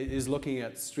looking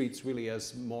at streets really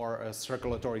as more a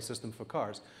circulatory system for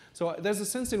cars. So there's a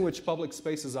sense in which public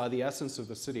spaces are the essence of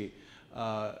the city.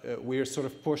 we are sort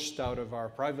of pushed out of our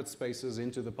private spaces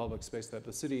into the public space that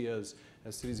the city is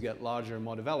as cities get larger and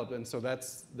more developed. And so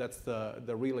that's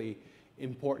the really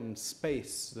important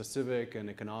space, the civic and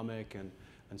economic and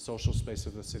social space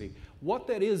of the city. What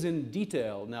that is in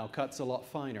detail now cuts a lot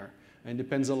finer and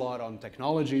depends a lot on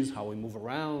technologies, how we move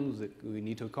around. We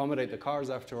need to accommodate the cars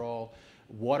after all.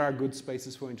 What are good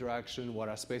spaces for interaction? What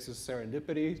are spaces of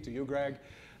serendipity, to you, Greg?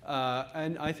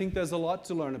 And I think there's a lot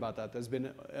to learn about that. There's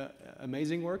been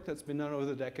amazing work that's been done over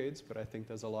the decades, but I think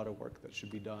there's a lot of work that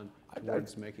should be done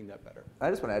towards making that better. I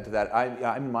just want to add to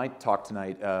that. In my talk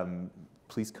tonight,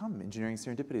 please come, Engineering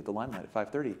Serendipity at the Limelight at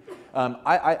 5:30.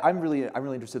 I'm really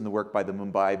interested in the work by the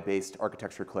Mumbai-based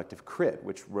architecture collective Crit,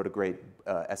 which wrote a great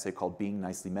essay called Being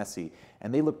Nicely Messy.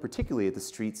 And they look particularly at the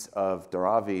streets of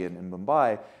Dharavi in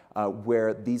Mumbai,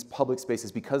 where these public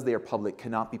spaces, because they are public,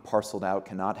 cannot be parceled out,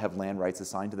 cannot have land rights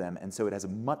assigned to them. And so it has a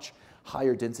much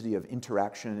higher density of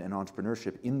interaction and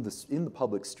entrepreneurship in the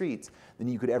public streets than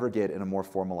you could ever get in a more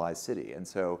formalized city. And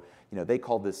so, they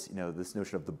call this, this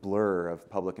notion of the blur of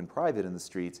public and private in the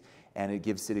streets, and it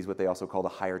gives cities what they also call the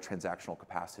higher transactional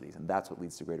capacities, and that's what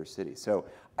leads to greater cities. So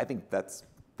I think that's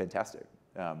fantastic.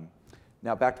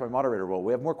 Now back to my moderator role.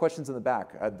 We have more questions in the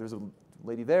back. There's a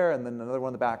lady there, and then another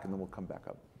one in the back, and then we'll come back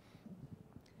up.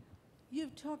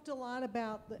 You've talked a lot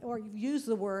about, or you've used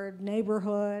the word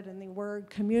neighborhood and the word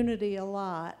community a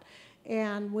lot.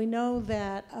 And we know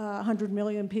that 100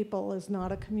 million people is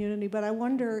not a community, but I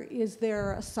wonder, is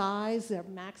there a size, a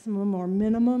maximum or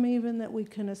minimum even, that we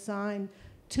can assign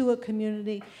to a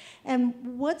community? And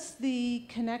what's the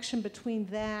connection between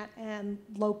that and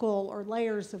local or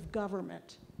layers of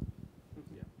government?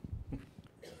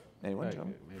 Yeah.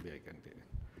 Anyone? Maybe I can take it.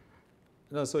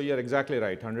 No, so you're exactly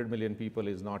right. 100 million people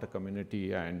is not a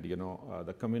community, and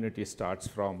the community starts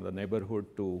from the neighborhood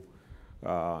to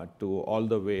all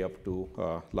the way up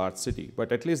to large city.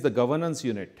 But at least the governance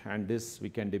unit, and this we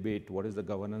can debate, what is the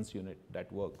governance unit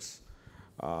that works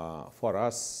for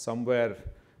us somewhere,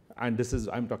 and this is,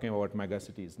 I'm talking about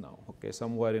megacities now, okay,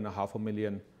 somewhere in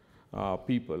 500,000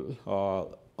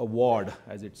 people, a ward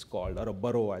as it's called, or a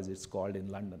borough as it's called in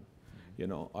London,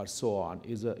 or so on,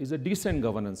 is a decent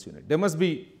governance unit. There must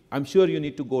be, I'm sure you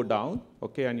need to go down,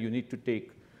 okay, and you need to take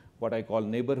what I call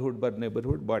neighborhood by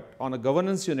neighborhood, but on a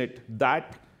governance unit,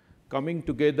 that coming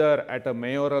together at a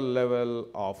mayoral level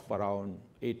of around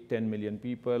 8-10 million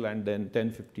people, and then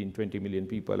 10-15-20 million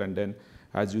people, and then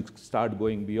as you start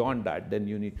going beyond that, then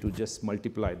you need to just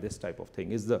multiply this type of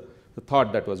thing, is the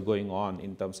thought that was going on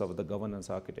in terms of the governance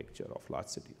architecture of large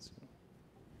cities.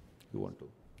 You want to?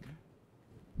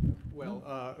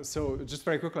 Well, so just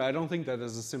very quickly, I don't think that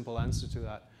there's a simple answer to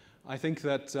that. I think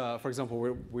that, for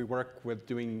example, we work with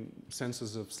doing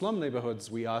census of slum neighborhoods.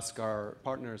 We ask our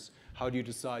partners, how do you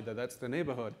decide that that's the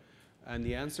neighborhood? And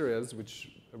the answer is,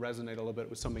 which resonates a little bit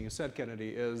with something you said, Kennedy,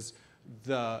 is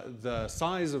the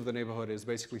size of the neighborhood is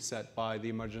basically set by the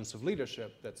emergence of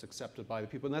leadership that's accepted by the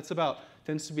people. And that's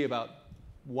tends to be about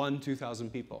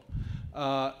 1,000-2,000 people.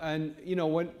 And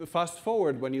fast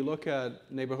forward, when you look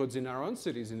at neighborhoods in our own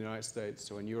cities in the United States,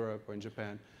 or in Europe, or in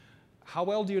Japan, how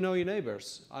well do you know your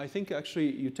neighbors? I think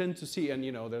actually you tend to see, and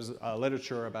there's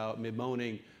literature about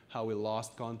bemoaning how we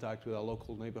lost contact with our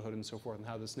local neighborhood and so forth, and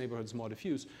how this neighborhood's more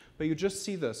diffuse. But you just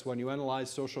see this when you analyze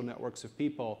social networks of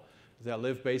people that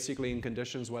live basically in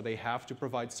conditions where they have to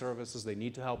provide services, they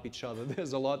need to help each other.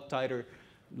 There's a lot tighter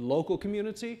local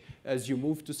community. As you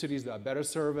move to cities that are better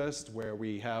serviced, where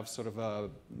we have sort of a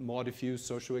more diffuse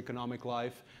socioeconomic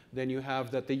life, then you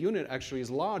have that the unit actually is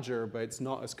larger, but it's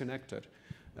not as connected.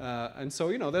 And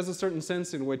so, there's a certain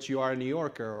sense in which you are a New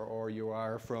Yorker or you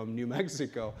are from New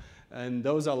Mexico, and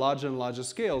those are larger and larger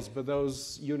scales, but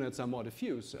those units are more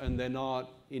diffuse, and they're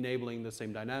not enabling the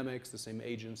same dynamics, the same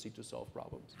agency to solve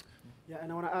problems. Yeah,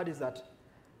 and I want to add is that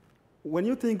when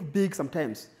you think big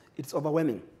sometimes, it's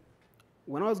overwhelming.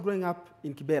 When I was growing up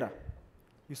in Kibera,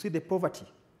 you see the poverty.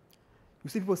 You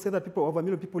see people say that over 1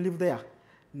 million people live there.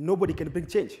 Nobody can bring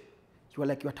change. You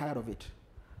are tired of it.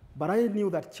 But I knew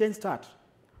that change starts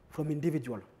from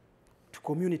individual to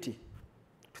community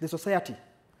to the society.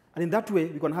 And in that way,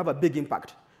 we're going to have a big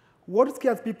impact. What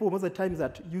scares people most of the time is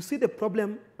that you see the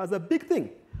problem as a big thing.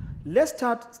 Let's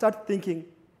start thinking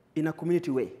in a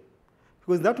community way.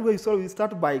 Because that way, so we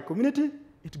start by community,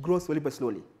 it grows slowly but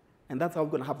slowly. And that's how we're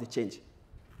going to have the change.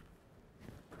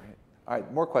 Great. All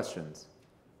right, more questions.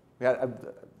 We had,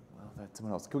 well, that's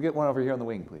someone else. Can we get one over here on the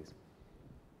wing, please?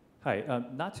 Hi,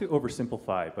 not to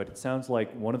oversimplify, but it sounds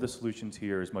like one of the solutions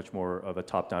here is much more of a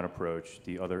top-down approach,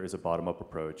 the other is a bottom-up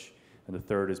approach, and the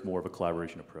third is more of a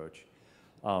collaboration approach.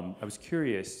 I was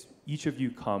curious, each of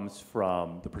you comes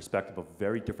from the perspective of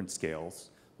very different scales,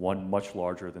 one much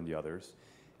larger than the others,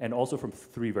 and also from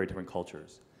 3 very different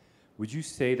cultures. Would you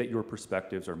say that your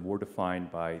perspectives are more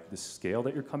defined by the scale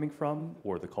that you're coming from,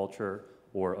 or the culture,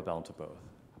 or a balance of both?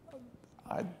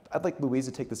 I'd like Luís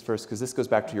to take this first, because this goes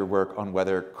back to your work on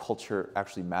whether culture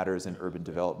actually matters in urban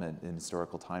development in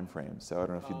historical time frames. So I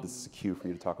don't know if this is a cue for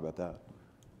you to talk about that.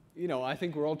 You know, I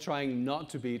think we're all trying not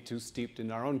to be too steeped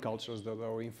in our own cultures, though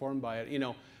we're informed by it. You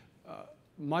know,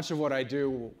 much of what I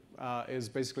do is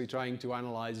basically trying to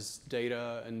analyze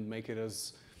data and make it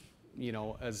as, you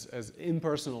know, as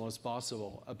impersonal as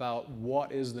possible about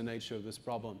what is the nature of this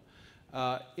problem.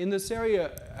 In this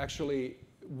area, actually,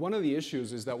 one of the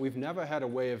issues is that we've never had a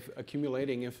way of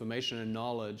accumulating information and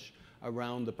knowledge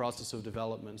around the process of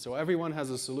development. So everyone has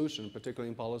a solution, particularly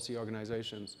in policy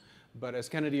organizations. But as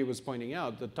Kennedy was pointing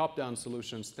out, the top-down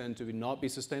solutions tend to not be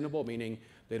sustainable, meaning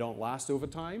they don't last over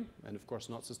time, and of course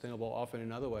not sustainable often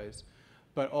in other ways.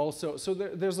 But also, so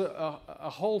there's a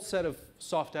whole set of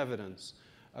soft evidence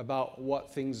about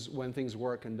when things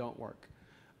work and don't work.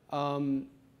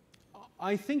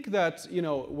 I think that, you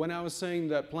know, when I was saying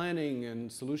that planning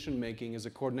and solution making is a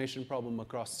coordination problem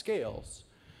across scales,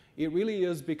 it really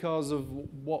is because of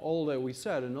all that we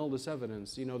said and all this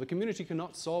evidence. You know, the community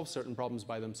cannot solve certain problems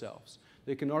by themselves.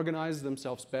 They can organize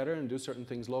themselves better and do certain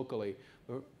things locally.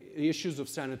 Issues of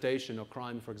sanitation or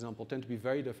crime, for example, tend to be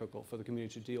very difficult for the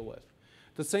community to deal with.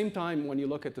 At the same time, when you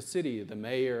look at the city, the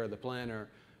mayor, the planner,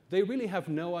 they really have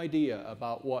no idea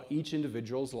about what each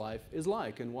individual's life is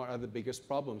like and what are the biggest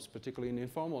problems, particularly in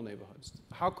informal neighborhoods.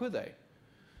 How could they?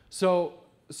 So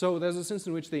there's a sense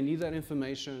in which they need that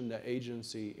information, that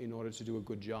agency, in order to do a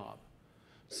good job.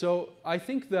 So I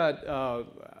think that,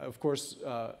 of course,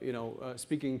 you know,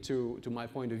 speaking to my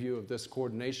point of view of this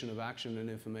coordination of action and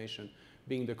information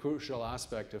being the crucial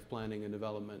aspect of planning and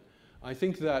development, I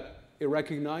think that it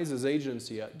recognizes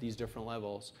agency at these different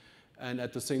levels, and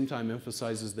at the same time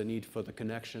emphasizes the need for the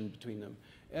connection between them.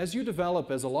 As you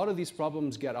develop, as a lot of these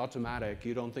problems get automatic,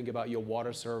 you don't think about your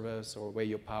water service or where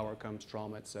your power comes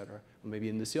from, et cetera. Maybe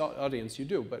in this audience you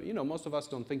do, but you know, most of us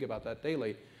don't think about that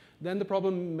daily. Then the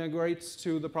problem migrates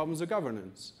to the problems of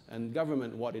governance and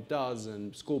government, what it does,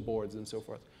 and school boards and so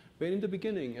forth. But in the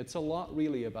beginning, it's a lot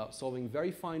really about solving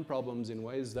very fine problems in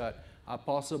ways that are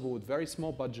possible with very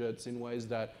small budgets, in ways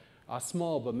that are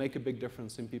small but make a big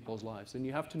difference in people's lives. And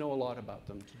you have to know a lot about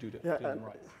them to do them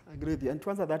right. I agree with you. And to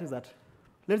answer that is that,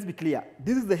 let's be clear,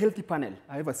 this is the healthy panel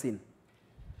I've ever seen.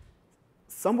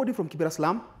 Somebody from Kibera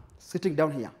slum sitting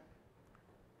down here.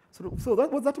 So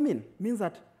what does that mean? It means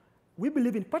that we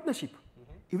believe in partnership.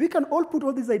 If we can all put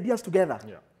all these ideas together,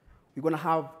 we're going to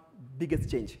have biggest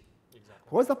change. Exactly.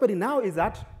 What's happening now is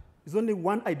that it's only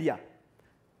one idea.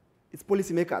 It's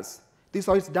policymakers. This is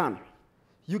how it's done.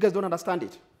 You guys don't understand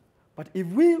it. But if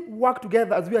we work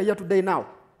together as we are here today now,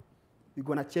 we're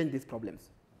going to change these problems.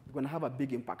 We're going to have a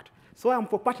big impact. So I'm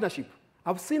for partnership.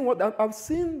 I've seen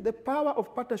the power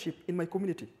of partnership in my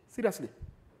community, seriously.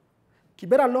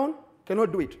 Kibera alone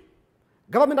cannot do it.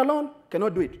 Government alone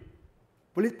cannot do it.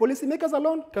 Policymakers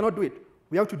alone cannot do it.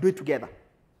 We have to do it together.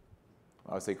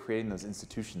 I would say creating those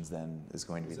institutions then is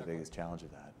going to be the biggest challenge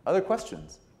of that. Other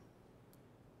questions?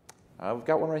 We've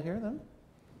got one right here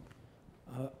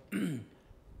then.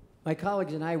 My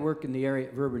colleagues and I work in the area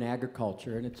of urban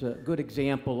agriculture, and it's a good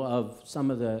example of some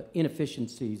of the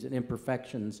inefficiencies and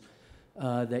imperfections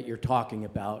that you're talking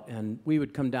about. And we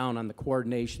would come down on the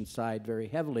coordination side very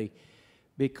heavily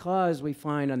because we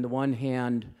find on the one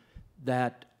hand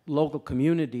that local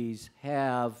communities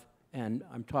have, and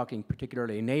I'm talking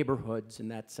particularly neighborhoods in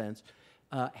that sense,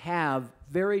 have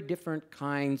very different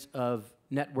kinds of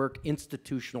network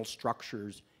institutional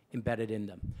structures embedded in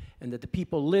them. And that the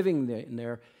people living in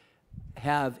there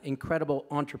have incredible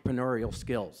entrepreneurial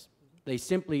skills. They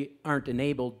simply aren't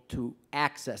enabled to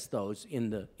access those in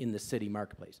the city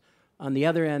marketplace. On the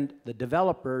other end, the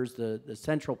developers, the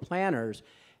central planners,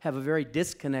 have a very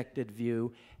disconnected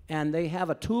view, and they have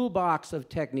a toolbox of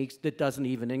techniques that doesn't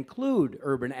even include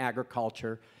urban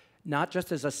agriculture, not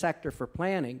just as a sector for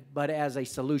planning, but as a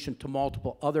solution to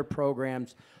multiple other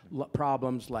problems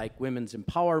like women's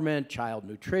empowerment, child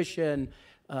nutrition,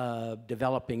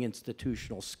 developing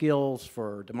institutional skills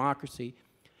for democracy.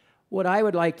 What I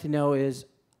would like to know is,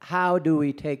 how do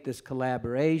we take this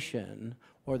collaboration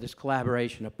or this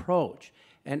collaboration approach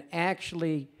and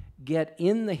actually get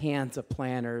in the hands of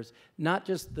planners, not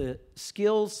just the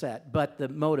skill set, but the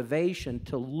motivation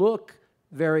to look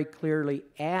very clearly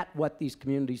at what these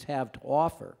communities have to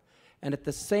offer, and at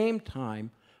the same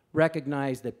time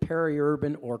recognize that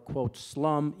peri-urban or, quote,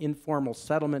 slum informal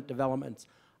settlement developments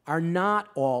are not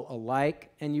all alike,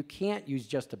 and you can't use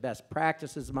just a best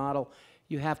practices model.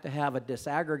 You have to have a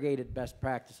disaggregated best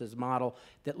practices model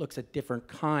that looks at different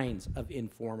kinds of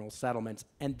informal settlements,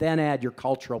 and then add your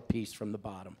cultural piece from the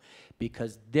bottom,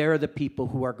 because they're the people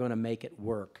who are going to make it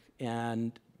work.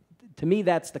 And to me,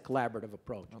 that's the collaborative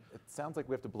approach. Well, it sounds like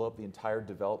we have to blow up the entire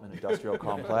development industrial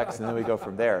complex, and then we go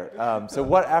from there. So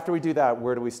what, after we do that,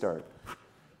 where do we start?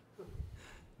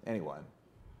 Anyone?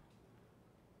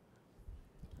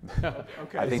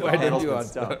 Okay. I think So the panel's been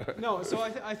stumped. No, so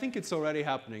I think it's already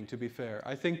happening, to be fair.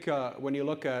 I think when you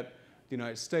look at the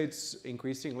United States,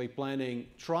 increasingly planning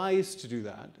tries to do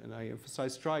that, and I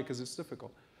emphasize try because it's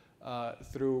difficult,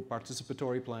 through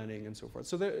participatory planning and so forth.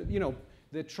 So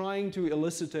they're trying to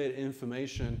elicit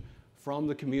information from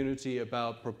the community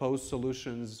about proposed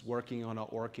solutions, working or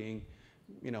not working,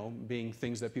 being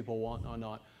things that people want or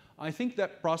not. I think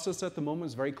that process at the moment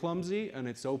is very clumsy, and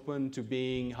it's open to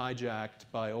being hijacked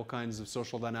by all kinds of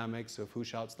social dynamics of who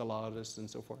shouts the loudest and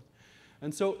so forth.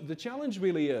 And so the challenge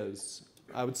really is,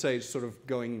 I would say, sort of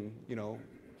going,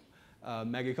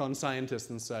 megacon scientist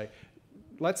and say,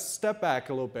 let's step back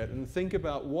a little bit and think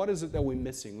about what is it that we're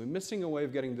missing. We're missing a way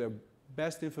of getting the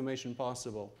best information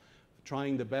possible,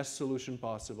 trying the best solution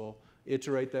possible,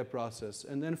 iterate that process,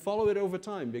 and then follow it over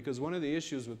time, because one of the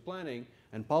issues with planning,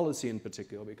 and policy in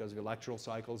particular, because of electoral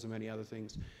cycles and many other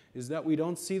things, is that we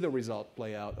don't see the result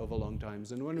play out over long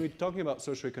times. And when we're talking about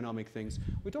socioeconomic things,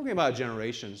 we're talking about a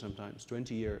generation sometimes,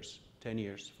 20 years, 10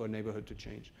 years for a neighborhood to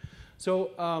change.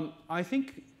 So I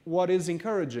think what is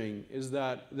encouraging is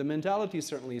that the mentality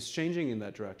certainly is changing in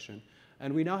that direction.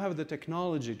 And we now have the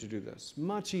technology to do this.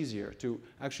 Much easier to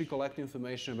actually collect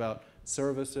information about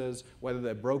services, whether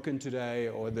they're broken today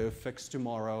or they're fixed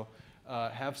tomorrow.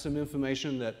 Have some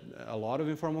information that a lot of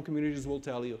informal communities will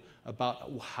tell you about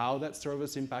how that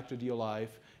service impacted your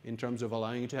life in terms of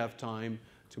allowing you to have time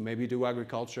to maybe do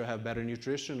agriculture, have better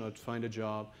nutrition, or to find a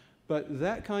job. But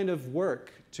that kind of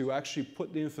work to actually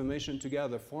put the information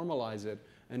together, formalize it,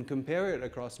 and compare it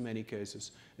across many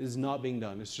cases is not being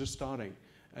done. It's just starting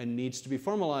and needs to be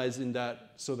formalized in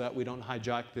that so that we don't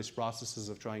hijack these processes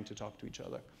of trying to talk to each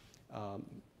other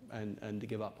and to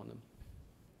give up on them.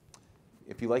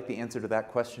 If you like the answer to that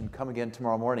question, come again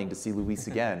tomorrow morning to see Luís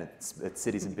again at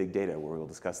Cities and Big Data, where we'll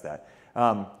discuss that.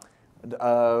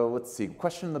 Let's see,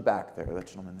 question in the back there, that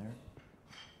gentleman there.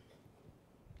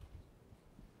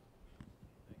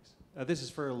 Thanks. This is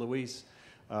for Luís.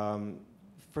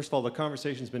 First of all, the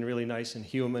conversation's been really nice and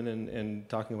human and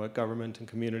talking about government and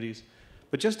communities.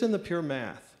 But just in the pure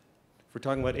math, if we're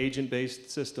talking about agent-based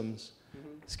systems,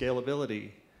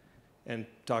 scalability, and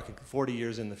talking 40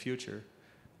 years in the future,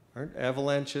 aren't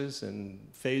avalanches and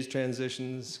phase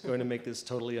transitions going to make this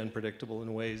totally unpredictable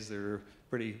in ways that are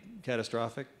pretty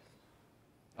catastrophic?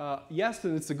 Yes,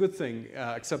 and it's a good thing,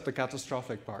 except the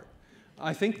catastrophic part.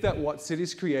 I think that what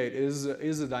cities create is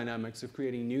the dynamics of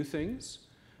creating new things,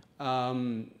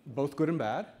 both good and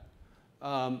bad.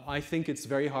 I think it's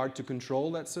very hard to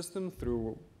control that system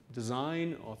through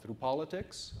design or through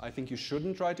politics. I think you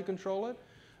shouldn't try to control it.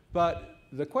 But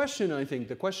the question, I think,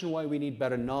 the question why we need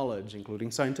better knowledge,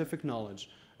 including scientific knowledge,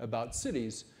 about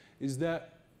cities, is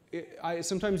that I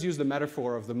sometimes use the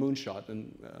metaphor of the moonshot,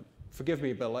 and forgive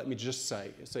me, but let me just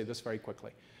say this very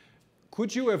quickly.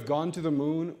 Could you have gone to the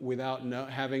moon without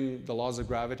having the laws of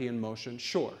gravity in motion?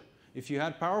 Sure. If you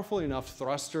had powerful enough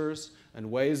thrusters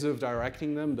and ways of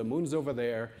directing them, the moon's over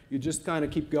there, you just kind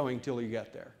of keep going till you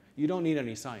get there. You don't need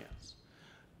any science.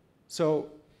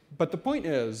 So, but the point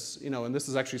is, and this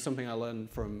is actually something I learned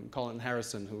from Colin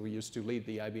Harrison, who used to lead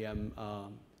the IBM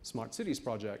Smart Cities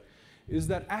project, is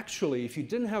that actually, if you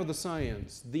didn't have the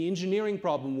science, the engineering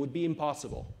problem would be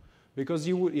impossible. Because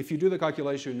if you do the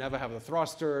calculation, you'd never have the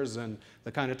thrusters and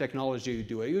the kind of technology you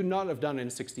do. You would not have done it in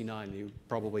 '69. You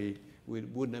probably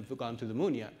wouldn't have gone to the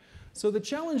moon yet. So the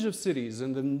challenge of cities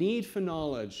and the need for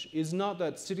knowledge is not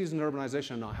that cities and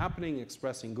urbanization are not happening,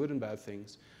 expressing good and bad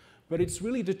things, but it's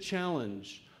really the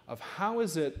challenge of how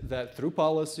is it that through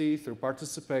policy, through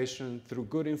participation, through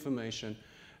good information,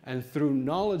 and through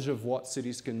knowledge of what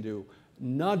cities can do,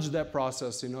 nudge that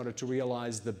process in order to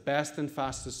realize the best and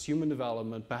fastest human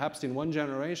development. Perhaps in one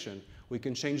generation, we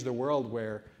can change the world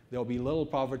where there'll be little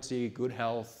poverty, good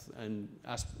health, and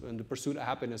the pursuit of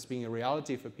happiness being a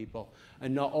reality for people,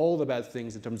 and not all the bad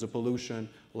things in terms of pollution,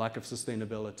 lack of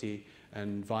sustainability,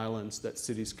 and violence that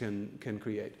cities can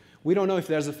create. We don't know if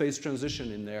there's a phase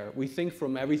transition in there. We think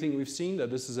from everything we've seen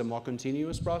that this is a more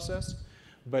continuous process,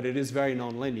 but it is very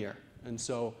nonlinear. And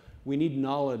so we need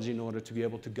knowledge in order to be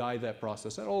able to guide that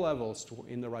process at all levels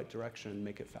in the right direction and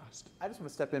make it fast. I just want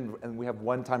to step in, and we have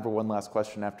time for one last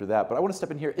question after that, but I want to step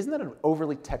in here. Isn't that an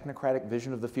overly technocratic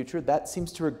vision of the future? That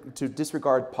seems to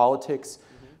disregard politics,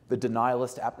 the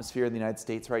denialist atmosphere in the United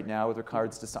States right now with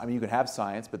regards to, I mean, you can have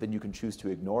science, but then you can choose to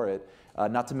ignore it.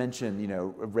 Not to mention,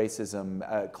 racism,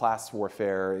 class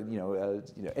warfare,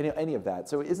 any of that.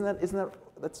 So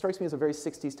that strikes me as a very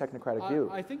 60s technocratic view.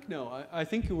 I think no. I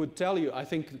think it would tell you, I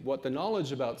think what the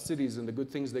knowledge about cities and the good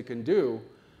things they can do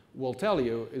will tell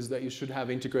you is that you should have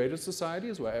integrated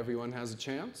societies where everyone has a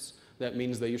chance. That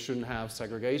means that you shouldn't have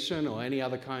segregation or any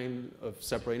other kind of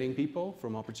separating people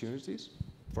from opportunities,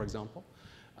 for example.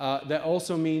 That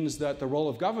also means that the role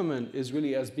of government is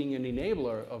really as being an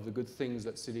enabler of the good things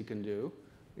that city can do,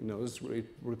 this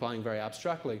replying very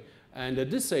abstractly, and a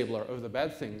disabler of the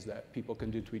bad things that people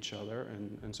can do to each other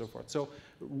and so forth. So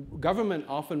government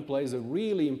often plays a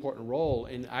really important role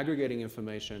in aggregating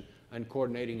information and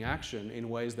coordinating action in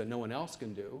ways that no one else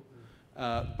can do.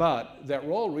 But that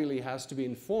role really has to be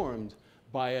informed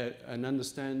by an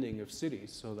understanding of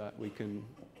cities so that we can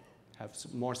have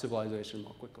more civilization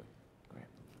more quickly. Great.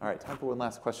 All right, time for one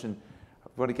last question.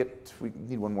 We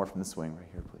need one more from the swing right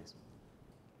here, please.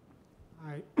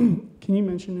 Hi. Can you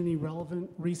mention any relevant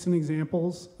recent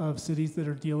examples of cities that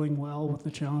are dealing well with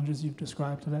the challenges you've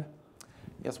described today?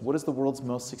 Yes, what is the world's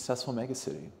most successful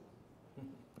megacity,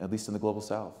 at least in the global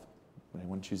south? Would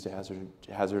anyone choose to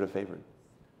hazard a favorite?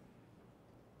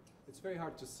 It's very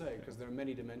hard to say because there are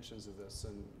many dimensions of this,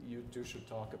 and you should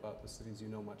talk about the cities you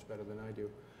know much better than I do.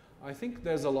 I think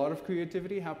there's a lot of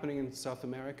creativity happening in South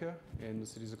America, in the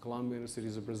cities of Colombia, in the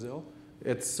cities of Brazil.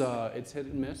 It's hit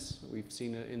and miss. We've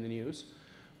seen it in the news.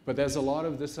 But there's a lot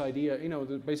of this idea,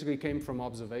 that basically came from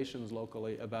observations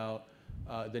locally about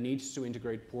the needs to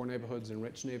integrate poor neighborhoods and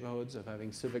rich neighborhoods, of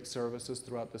having civic services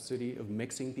throughout the city, of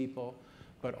mixing people,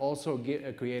 but also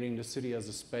creating the city as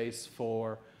a space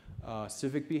for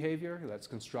civic behavior that's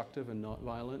constructive and not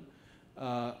violent.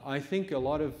 I think a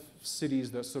lot of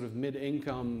cities that sort of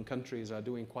mid-income countries are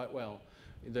doing quite well.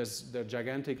 There are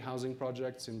gigantic housing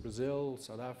projects in Brazil,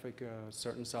 South Africa,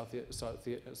 certain South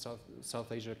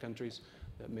Asia countries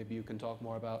that maybe you can talk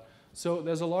more about. So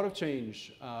there's a lot of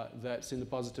change that's in the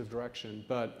positive direction,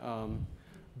 but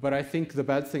I think the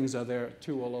bad things are there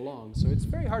too all along. So it's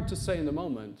very hard to say in the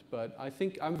moment, but I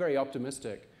think I'm very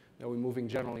optimistic that we're moving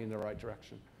generally in the right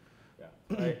direction.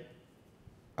 Yeah.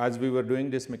 As we were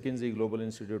doing this McKinsey Global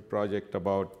Institute project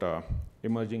about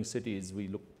emerging cities, we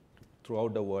looked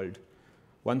throughout the world.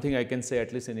 One thing I can say,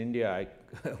 at least in India,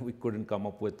 we couldn't come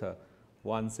up with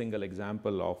one single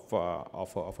example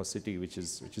of a city which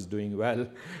is doing well.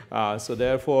 So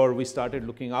therefore, we started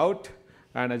looking out.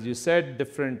 And as you said,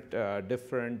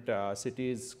 different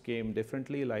cities came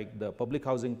differently, like the public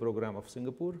housing program of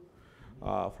Singapore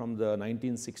from the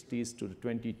 1960s to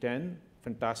 2010.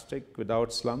 Fantastic,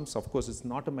 without slums. Of course, it's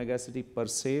not a megacity per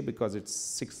se because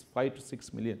it's 5 to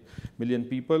 6 million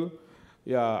people.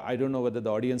 Yeah, I don't know whether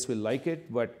the audience will like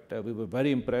it, but we were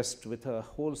very impressed with a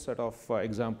whole set of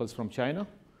examples from China.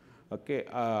 Okay,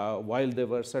 while there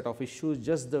were a set of issues,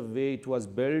 just the way it was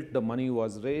built, the money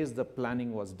was raised, the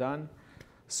planning was done.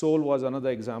 Seoul was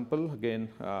another example, again,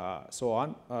 so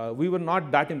on. We were not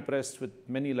that impressed with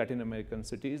many Latin American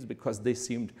cities because they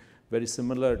seemed very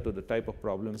similar to the type of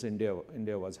problems India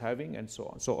was having, and so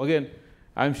on. So again,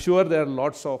 I'm sure there are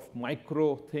lots of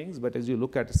micro things, but as you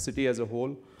look at a city as a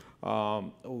whole,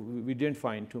 we didn't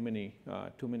find too many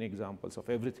examples of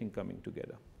everything coming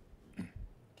together.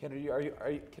 Kennedy,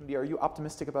 are you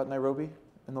optimistic about Nairobi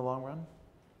in the long run?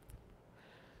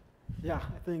 Yeah,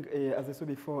 I think, as I said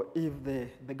before, if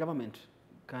the government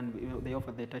can, they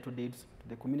offer the title deeds to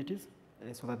the communities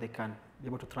so that they can be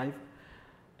able to thrive.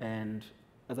 And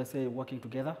as I say, working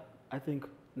together, I think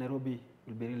Nairobi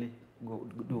will be really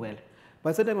do well. But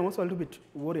at the same time, I'm also a little bit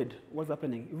worried what's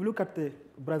happening. If you look at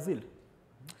Brazil,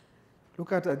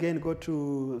 look at, again, go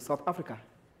to South Africa.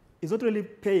 It's not really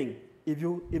paying.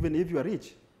 Even if you are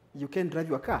rich, you can't drive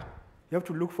your car. You have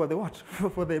to look for the what?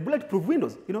 For the bulletproof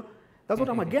windows, That's what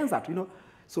I'm against that,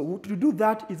 So to do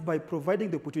that is by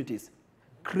providing the opportunities,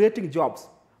 creating jobs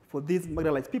for these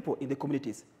marginalized people in the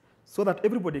communities so that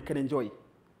everybody can enjoy.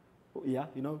 Yeah,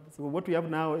 so what we have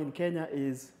now in Kenya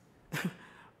is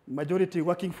majority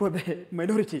working for the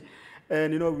minority.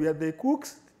 And, we have the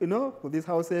cooks, for these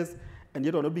houses, and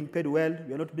yet we're not being paid well,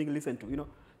 we are not being listened to,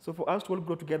 So for us to all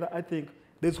grow together, I think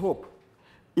there's hope.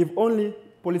 If only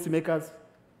policymakers,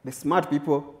 the smart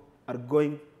people, are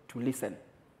going to listen.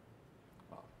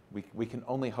 We can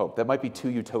only hope. That might be too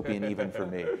utopian even for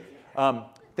me.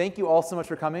 Thank you all so much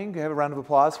for coming. Can we have a round of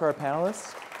applause for our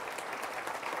panelists?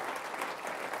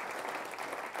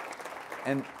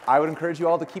 And I would encourage you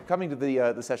all to keep coming to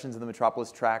the sessions in the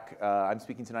Metropolis track. I'm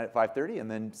speaking tonight at 5:30,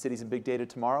 and then Cities and Big Data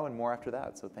tomorrow, and more after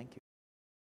that. So thank you.